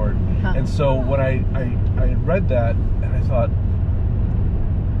are on board. And so when I read that, and I thought,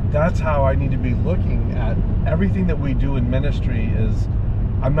 that's how I need to be looking at everything that we do in ministry. Is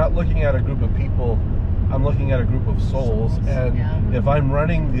I'm not looking at a group of people, I'm looking at a group of souls. And if I'm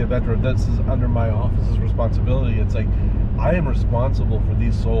running the event, or this is under my office's responsibility, it's like I am responsible for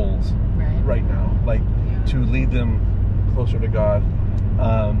these souls right now, to lead them closer to God.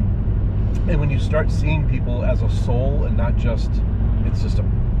 And when you start seeing people as a soul and not just it's just a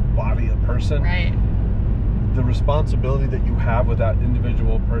body, a person, the responsibility that you have with that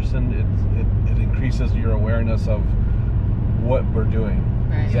individual person, it increases your awareness of what we're doing.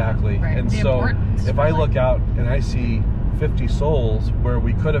 Exactly. And the so if I look out and I see 50 souls where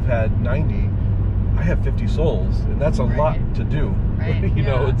we could have had 90, I have 50 souls, and that's a lot to do. You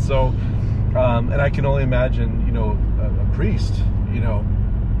know, and so and I can only imagine, a priest,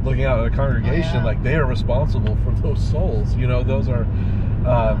 looking out at a congregation, like they are responsible for those souls. Those are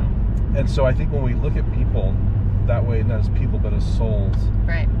and so I think when we look at people that way, not as people but as souls,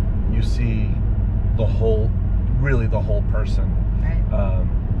 you see the whole person,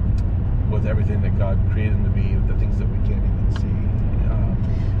 with everything that God created them to be, the things that we can't even see.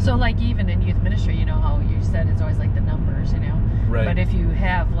 So like even in youth ministry, how you said it's always like the numbers, but if you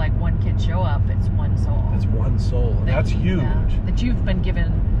have like one kid show up, it's one soul. It's one soul. That's huge. That you've been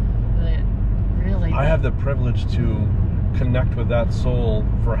given I have the privilege to connect with that soul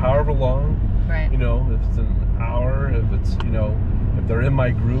for however long. If it's an hour, if it's if they're in my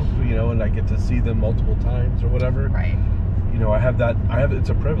group, and I get to see them multiple times or whatever. It's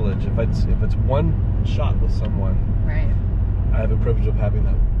a privilege. If it's one shot with someone, I have a privilege of having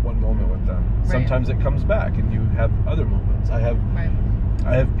that one moment with them. Sometimes it comes back and you have other moments. I have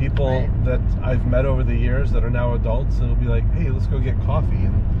people that I've met over the years that are now adults, and it'll be like, hey, let's go get coffee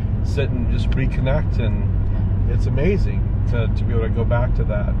and sit and just reconnect, and it's amazing to be able to go back to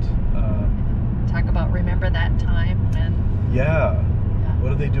that. Talk about remember that time when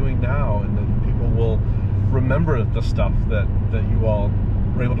what are they doing now? And then people will remember the stuff that you all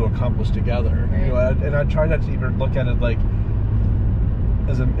were able to accomplish together. And I try not to even look at it like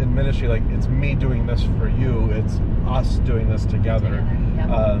as in ministry, like it's me doing this for you, it's us doing this together.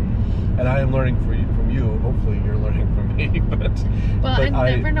 And I am learning from you. Hopefully you're learning from me. And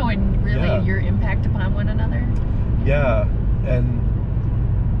never knowing really your impact upon one another. And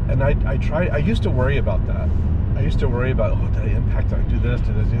I used to worry about that. I used to worry about, oh, did I impact? Did I do this?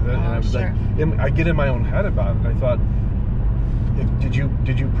 Did I do that? And I was like, I get in my own head about it. And I thought, did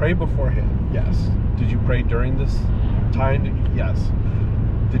you pray beforehand? Yes. Did you pray during this time? Yes.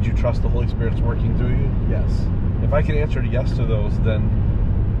 Did you trust the Holy Spirit's working through you? Yes. If I can answer yes to those, then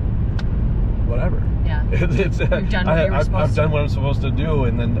whatever. Yeah. You've done what I've done what I'm supposed to do,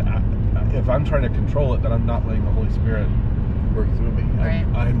 and then if I'm trying to control it, then I'm not letting the Holy Spirit work through me. Right.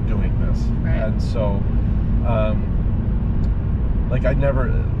 I'm doing this. Right. And so, like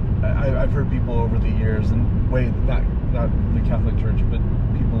I've heard people over the years, and not the Catholic Church, but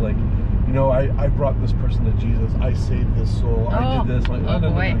people like, I brought this person to Jesus. I saved this soul. I did this. Like,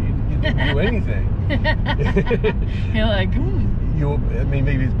 no, you didn't do anything. You're like,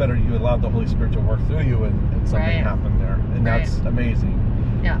 maybe it's better you allowed the Holy Spirit to work through you, and something happened there, and that's amazing.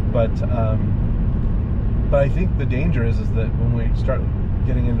 Yeah. But I think the danger is that when we start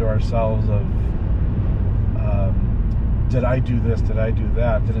getting into ourselves of, did I do this? Did I do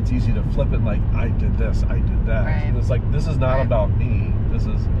that? Then it's easy to flip it like, I did this, I did that. Right. And it's like, this is not about me.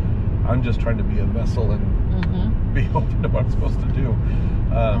 I'm just trying to be a vessel and be open to what I'm supposed to do.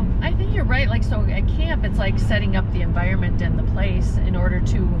 I think you're right. Like, so at camp, it's like setting up the environment and the place in order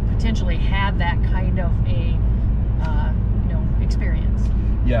to potentially have that kind of a, experience.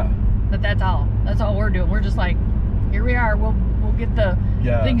 Yeah. But that's all we're doing. We're just like, here we are. We'll get the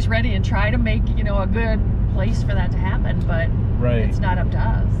things ready and try to make, a good place for that to happen. But it's not up to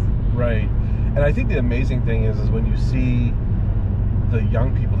us. Right. And I think the amazing thing is when you see the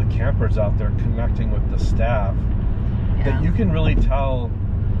young people, the campers out there connecting with the staff, that you can really tell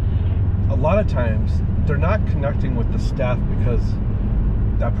a lot of times they're not connecting with the staff because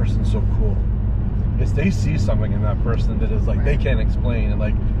that person's so cool. It's they see something in that person that is like they can't explain, and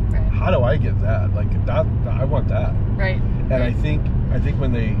like, how do I get that? Like that, I want that. Right. And I think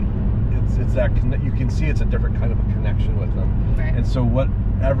when it's that you can see it's a different kind of a connection with them. Right. And so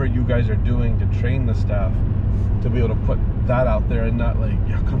whatever you guys are doing to train the staff to be able to put that out there and not like,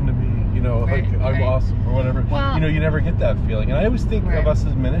 come to me, like I'm awesome or whatever. Well, you never get that feeling. And I always think of us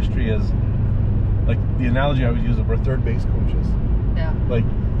as ministry as like the analogy I always use of we're third base coaches. Yeah. Like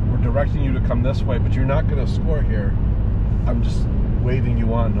we're directing you to come this way, but you're not going to score here. I'm just waving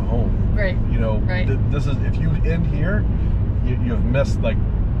you on to home. Right. This is, if you end here, you've missed like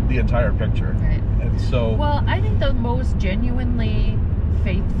the entire picture. Right. And so. Well, I think the most genuinely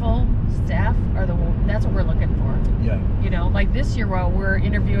faithful staff are that's what we're looking for. Yeah. Like this year while we're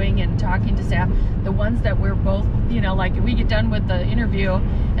interviewing and talking to staff, the ones that we're both, like we get done with the interview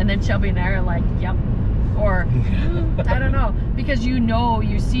and then Shelby and I are like, yep. Or, I don't know. Because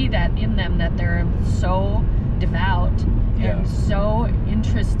you see that in them, that they're so devout and so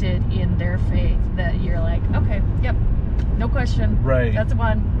interested in their faith that you're like, okay, yep, no question. Right. That's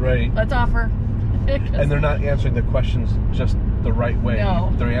one. Right. Let's offer. And they're not answering the questions just the right way.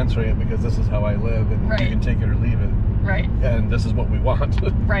 No. They're answering it because this is how I live, and you can take it or leave it. Right. And this is what we want.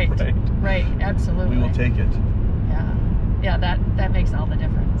 Right. Right. Absolutely. We will take it. Yeah. Yeah. That makes all the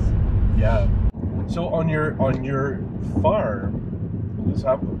difference. Yeah. So on your farm,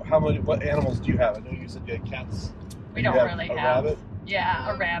 what animals do you have? I know you said you had cats. We don't really have. A rabbit? Yeah,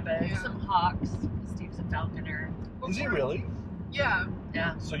 a rabbit, some hawks. Steve's a falconer. Is he really? Yeah.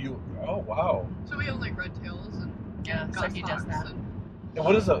 Yeah. So oh wow. So we own like red tails and so he does that. And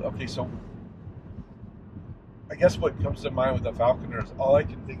what is so I guess what comes to mind with the falconer is all I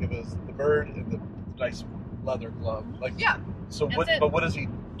can think of is the bird and the nice leather glove. Like So but what does he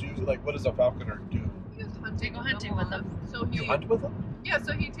do? Like what does a falconer do? He goes hunting. Go hunting with them. So you hunt with them? Yeah,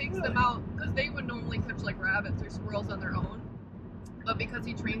 so he takes them out because they would normally catch like rabbits or squirrels on their own, but because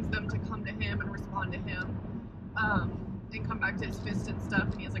he trains them to come to him and respond to him, and come back to his fist and stuff,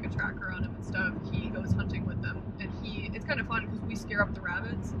 and he has like a tracker on him and stuff, he goes hunting with them, and it's kind of fun because we scare up the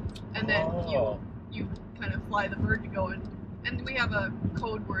rabbits, and then you kind of fly the bird to go in, and we have a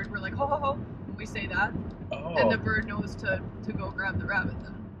code word, we're like ho ho ho, when we say that, and the bird knows to go grab the rabbit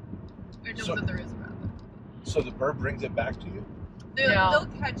then. It knows that there is a rabbit. So the bird brings it back to you? They'll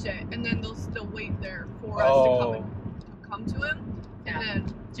catch it, and then they'll still wait there for us to come to him. And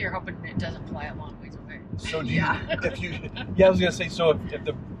then, so you're hoping it doesn't fly a long ways away. So do you? I was gonna say, so if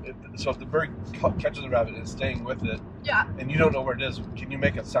the bird catches the rabbit and is staying with it, and you don't know where it is, can you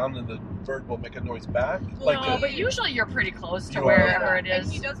make a sound and the bird will make a noise back? Well, but usually you're pretty close to wherever it is.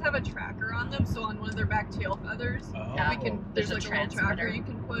 And he does have a tracker on them, so on one of their back tail feathers, there's like a little tracker you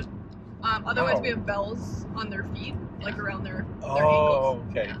can put. Otherwise, we have bells on their feet, like around their ankles.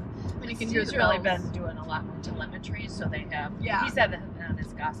 Okay. Yeah. And you can hear the really bells. been doing a lot more telemetry, so they have. Yeah. He's had that on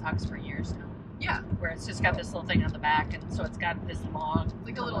his goshawks for years now. Yeah. where it's just got this little thing on the back, and so it's got this long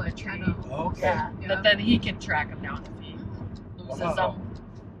Like a little telemetry. antenna. Okay. Yeah, Yeah. but then he can track them down if he loses Wow. them.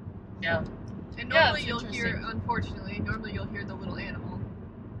 Yeah. And Yeah, normally it's you'll hear, interesting. unfortunately, you'll hear the little animal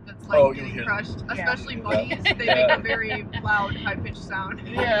that's Oh, like you'll getting hear crushed. Yeah. Especially Yeah. bunnies, they Yeah. make a very loud, high-pitched sound.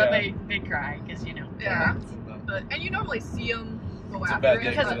 Yeah, Yeah. they cry because Yeah. And you normally see them go It's a after bad it. day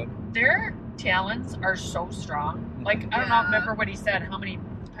Because for them. their talons are so strong. Like I don't know, Yeah. remember what he said, how many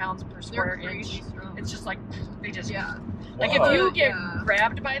pounds per They're square crazy inch. strong. It's just like they just Yeah. like Wow. if you get Yeah.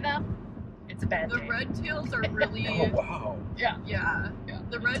 grabbed by them, it's a bad The day. red tails are really, Oh wow. Yeah. yeah. Yeah.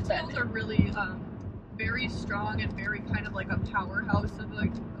 The It's red a bad tails day. are really very strong and very kind of like a powerhouse of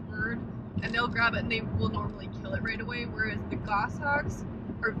like a bird. And they'll grab it and they will normally kill it right away. Whereas the goshawks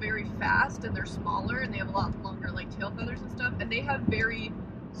are very fast and they're smaller and they have a lot longer like tail feathers and stuff. And they have very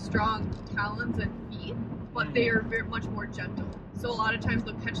strong talons and feet, but they are very much more gentle. So a lot of times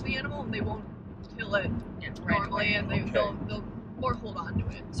they'll catch the animal and they won't kill it Yeah, right normally, away. and Okay. they'll more hold on to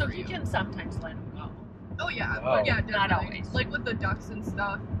it. So for he you. can sometimes let him go. Oh yeah, Wow. yeah, Not definitely. always. Like with the ducks and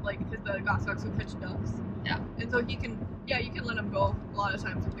stuff, like because the goshawks will catch ducks. Yeah. And so he can, you can let him go a lot of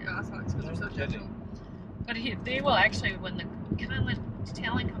times with the goshawks because they're so No kidding. gentle. But they will actually, when the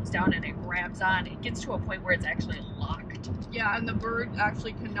talon comes down and it grabs on, it gets to a point where it's actually locked. Yeah, and the bird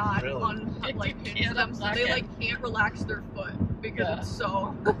actually cannot Really? like You pinch can't them, so unlock they it. like can't relax their foot because Yeah. it's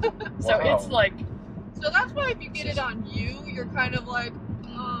so. So Wow. it's like So that's why if you get it on you, you're kind of like,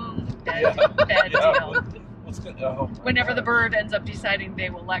 bad, Yeah. bad Yeah. deal. What's good? Oh, my Whenever the God. bird ends up deciding they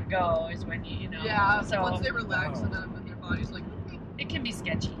will let go is when you know. yeah. So Once they relax Wow. on them, and their body's like. it can be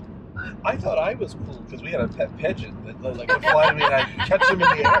sketchy. I thought I was cool because we had a pet pigeon that like would fly to me and I'd catch him in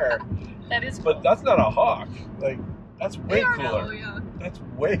the air. That is cool. But that's not a hawk. Like that's way They are cooler. now, yeah. That's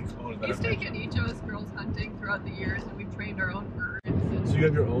way cooler than He's a pigeon. taken each of us girls hunting throughout the years, and we've trained our own birds. And So you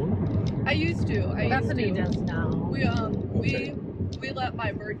have your own? I used to. Bethany does now. We let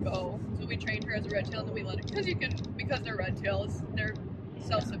my bird go. So we trained her as a red tail, and then we let it because they're red tails, they're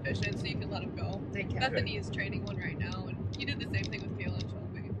self-sufficient, so you can let them go. They can. Bethany is training one right now, and he did the same thing with Kayla and Shelby.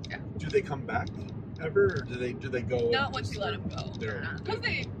 Do they come back ever, or do they go? Not once you let them go. They're, Because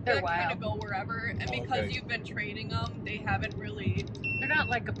they They're kind of wild. go wherever, and Oh, because okay. you've been training them, they haven't really. They're not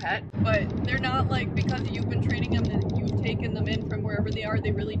like a pet. But they're not like, because you've been training them and you've taken them in from wherever they are,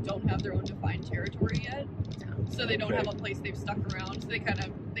 they really don't have their own defined territory yet. So they don't Okay. have a place they've stuck around. So they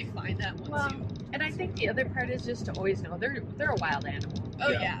find that once Well, you. and I think the other part is just to always know they're a wild animal. Oh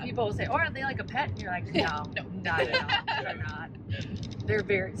Yeah. yeah. People say, "Oh, are they like a pet?" And you're like, "No, No. not at all. They're not.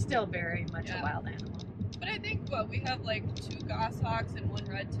 They're still very much Yeah. a wild animal." But I think we have like 2 goshawks and 1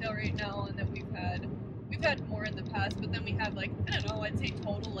 red tail right now, and then we've had more in the past. But then we have like, I don't know, I'd say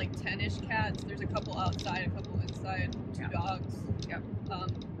total like 10-ish cats. There's a couple outside, a couple inside, 2 dogs. Yep.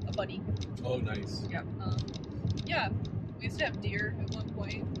 A bunny. Oh, nice. Yeah. We used to have deer at one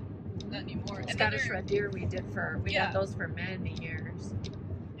point. Not anymore. Scottish Another- red deer we Yeah. had those for many years.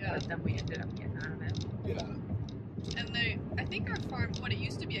 Yeah. But then we ended up getting out of it. Yeah. And I think our farm, it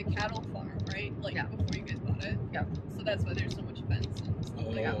used to be a cattle farm, right? Like Yeah. before you guys bought it. Yeah. So that's why there's so much fence and stuff like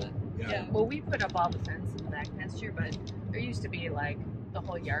Oh, that. yeah. Yeah. Well, we put up all the fence in the back pasture, but there used to be like the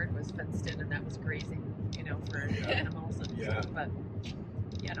whole yard was fenced in, and that was grazing, for Yeah. animals and Yeah. stuff. But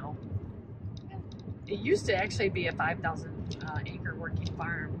it used to actually be a 5,000 acre working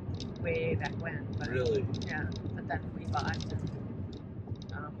farm way back when. But Really? yeah, but then we bought,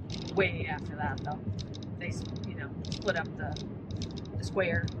 and way after that though, they split up the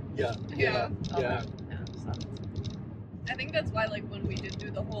square. Yeah. Yeah. of Yeah. it. Yeah, so. I think that's why, like, when we did do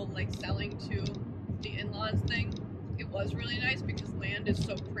the whole, like, selling to the in-laws thing, it was really nice because land is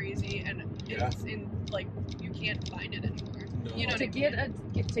so crazy and Yeah. it's in, like, you can't find it anymore. No. You know To what I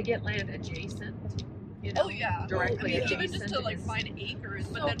mean? get land adjacent, Oh, yeah. directly yeah. Even adjacent. just to, like, is- find acres,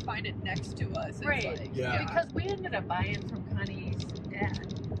 but So- then find it next to us. It's Right. like, Yeah. Because we ended up buying from Connie's dad,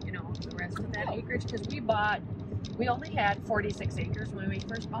 the rest of that Oh. acreage, because we only had 46 acres when we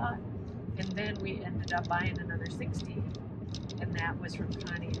first bought, and then we ended up buying another 60, and that was from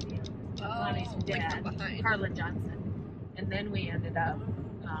Connie and Connie's like dad, from behind. Harlan Johnson, and then we ended up,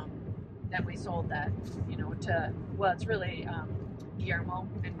 then we sold that, it's really Guillermo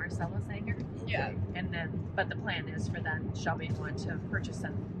and Marcella Sanger, Yeah. and then, but the plan is for then Shelby and one to purchase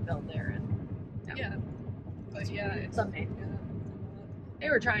and build there, and Yeah. But yeah, it's someday. yeah. They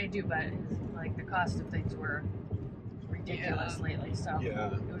were trying to, but like the cost of things were ridiculous lately, so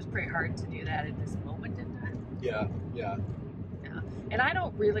Yeah. it was pretty hard to do that at this moment in time. Yeah. Yeah. And I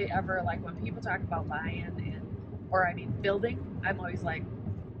don't really ever like when people talk about buying building. I'm always like,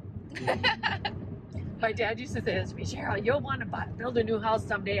 my dad used to say this to me, Cheryl, you'll want to build a new house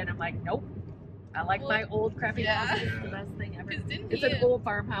someday, and I'm like, nope, I like my old crappy house. It's the best thing ever. It's an old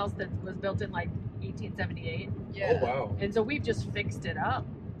farmhouse that was built in like 1878. Yeah. Oh wow. And so we've just fixed it up.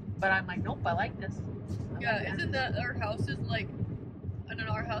 But I'm like, nope, I like this. Isn't that our house is like, I don't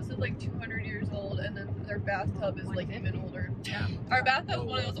know, our house is like 200 years old, and then our bathtub is like even older. Yeah. Our bathtub is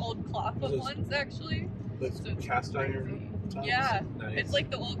one of those old clawfoot ones, actually. That's cast iron. Tiles. Yeah. Nice. It's like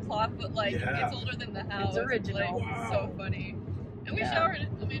the old clawfoot, like it's older than the house. It's original. Like, wow. So funny. And we showered it.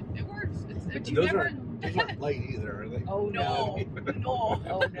 I mean, it works. But Those aren't light either, are they? Oh no. No.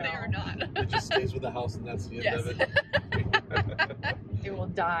 Oh no. They are not. It just stays with the house, and that's the end of it. It will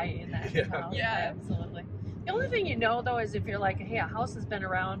die in that house. Yeah. Absolutely. The only thing you know, though, is if you're like, hey, a house has been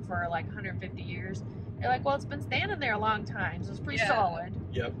around for like 150 years, you're like, well, it's been standing there a long time, so it's pretty solid.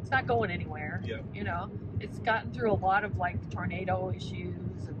 Yep. It's not going anywhere. Yep. You know, it's gotten through a lot of like tornado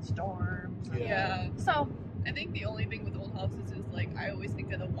issues and storms. Yeah. So I think the only thing with old houses is like, I always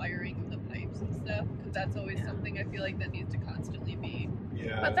think of the wiring of the pipes and stuff, because that's always something I feel like that needs to constantly be.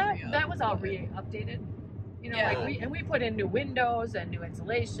 Yeah. But that was all updated. You know, like we put in new windows and new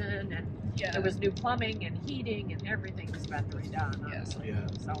insulation, and there was new plumbing and heating, and everything was about to be done, honestly. Yeah.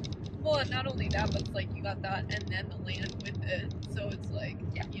 So. Well, and not only that, but it's like you got that and then the land with it, so it's like,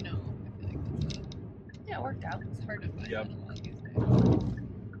 you know, I feel like it worked out. It's hard to find Yep. that a lot these days.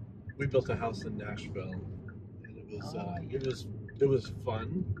 We built a house in Nashville, and it was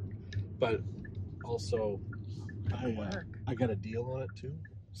fun, but also I got a deal on it too.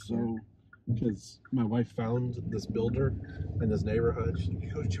 So because my wife found this builder in this neighborhood, she's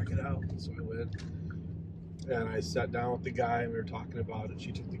like, "Go check it out." So I went, and I sat down with the guy, and we were talking about it.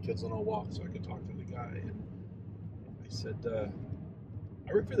 She took the kids on a walk so I could talk to the guy, and I said,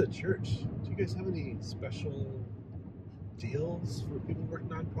 "I work for the church. Do you guys have any special deals for people who work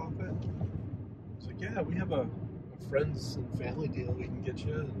nonprofit?" It's like, "Yeah, we have a friends and family deal we can get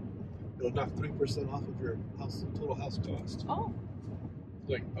you, and it'll knock 3% off of your total house cost." Oh.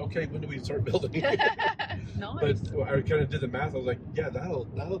 Like, okay, when do we start building? Nice. But I kind of did the math. I was like, yeah, that'll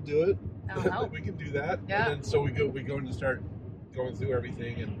do it. That'll help. We can do that. Yeah. And then so we go and start going through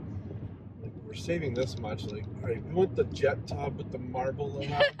everything, and like, we're saving this much. Like, all right, we want the jet tub with the marble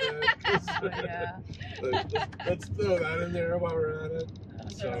around it. Let's throw that in there while we're at it.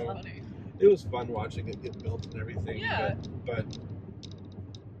 That's So funny. it was fun watching it get built and everything. Yeah.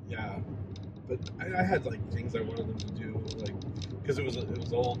 But I had like things I wanted them to do, like, because it was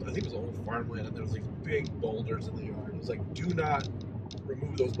old. I think it was old farmland, and there was like big boulders in the yard. It was like, do not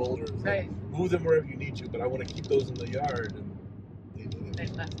remove those boulders. Right. Like, move them wherever you need to, but I want to keep those in the yard. And they did They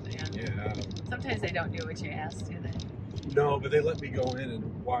it. left it, Yeah. Sometimes they don't do what you ask, do they? No, but they let me go in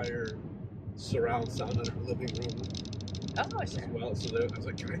and wire surround sound in our living room Oh, as sure. well. So I was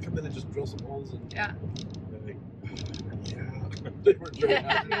like, can I come in and just drill some holes? And Yeah. they're like, yeah. They were drilling.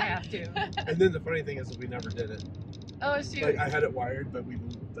 You have to. And then the funny thing is we never did it. Oh, shoot. Like, I had it wired, but we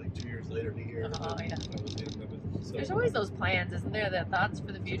moved like 2 years later to here. Oh, yeah. That was the end of it. So, There's always those plans, isn't there? The thoughts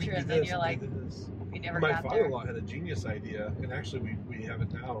for the future, and then you're like, we never my got there. father-in-law had a genius idea, and actually we have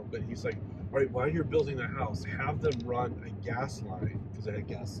it now, but he's like, all right, while you're building the house, have them run a gas line, because I had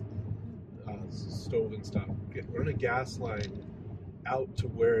gas stove and stuff. Run a gas line out to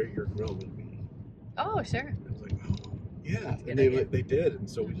where your grill would be. Oh, sure. I was like, oh, yeah. And idea. they did, and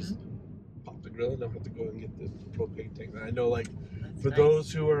so we just popped the grill and don't have to go and get the propane tank. And I know, like, That's for nice.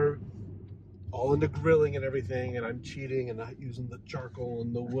 those who are all into grilling and everything, and I'm cheating and not using the charcoal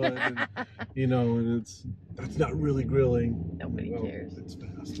and the wood, and, you know, and that's not really grilling. Nobody cares. It's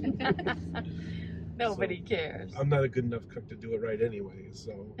fast. Nobody cares. I'm not a good enough cook to do it right anyway,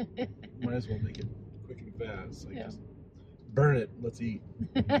 so might as well make it quick and fast. Like, just burn it. Let's eat.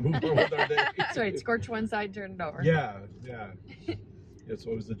 Move on with our day. That's right. Scorch one side, turn it over. Yeah. It's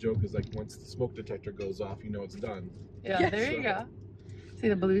always the joke is like, once the smoke detector goes off, you know it's done. Yeah, there you go. See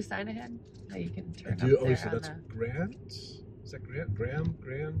the blue sign ahead? How you can turn up So there that's on Grant? Is that Grant?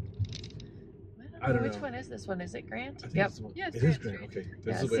 Graham? I don't know. Which one is this one? Is it Grant? I think Yep. it's the one. Yeah, it's it is Grant Grant. Okay. Yeah,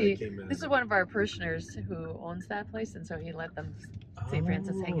 This is the way see, I came in. this is one of our parishioners who owns that place, and so he let them, St.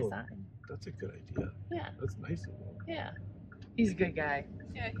 Francis, hang a sign. That's a good idea. Yeah. That's nice of him. Yeah. He's a good guy.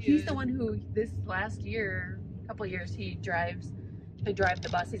 Yeah, He's the one who, this last year, couple of years, they drive the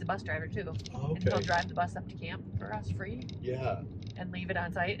bus. He's a bus driver too. Oh, And he'll okay. drive the bus up to camp for us free Yeah. and leave it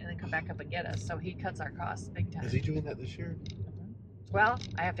on site and then come back up and get us. So he cuts our costs big time. Is he doing that this year? Well,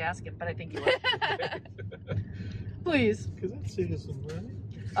 I have to ask him, but I think he will. Please. Because that saves some money.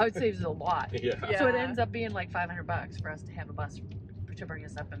 Oh, it saves a lot. Yeah. So it ends up being like $500 for us to have a bus to bring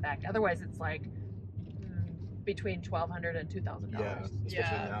us up and back. Otherwise, it's like between $1,200 and $2,000. Yeah,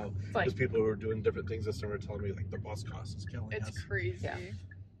 especially now. It's like, Because people who are doing different things this summer are telling me like the bus cost is killing us. It's crazy. Yeah.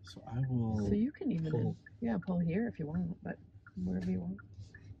 So I will. So you can even pull here if you want, but wherever you want.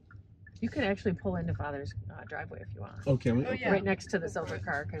 You could actually pull into Father's driveway if you want. Okay. Oh, yeah. Right next to the silver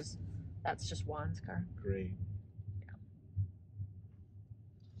car, because that's just Juan's car. Great. Yeah.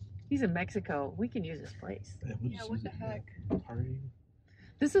 He's in Mexico. We can use his place. Yeah, what the heck? Party.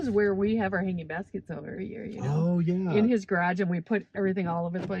 This is where we have our hanging baskets over every year, you know? Oh, yeah. In his garage, and we put everything all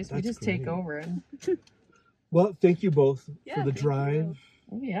over the place. We That's just take great. over and... Well, thank you both Yeah, for the thank drive, you.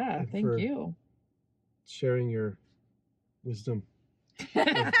 Oh, yeah. And Thank for- you. sharing your wisdom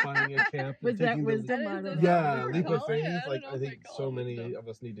of buying a camp. and Was that taking the- wisdom? I don't know. Yeah, What leap we of call it. faith. I Like don't I know if think I call so it many wisdom. of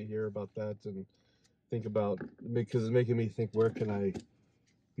us need to hear about that and think about, because it's making me think, where can I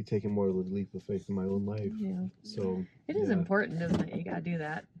be taking more of the leap of faith in my own life? Yeah. So It is yeah, important, isn't it? You got to do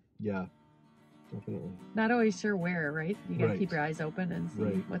that. Yeah, definitely. Not always sure where, right? You got to Right. keep your eyes open and see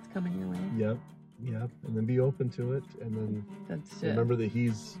Right. what's coming your way. Yep, yep. And then be open to it, and then That's it. remember that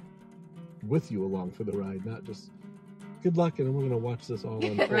he's with you along for the ride, not just good luck, and we're gonna watch this all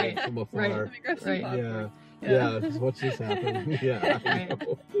unfold Right, from afar. right. Let me grab some Right. popcorn. Yeah, just watch this happen. Yeah, I Right.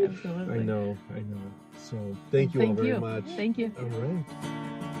 know. Absolutely. I know. So thank you all Thank very you. much. Thank you. All right.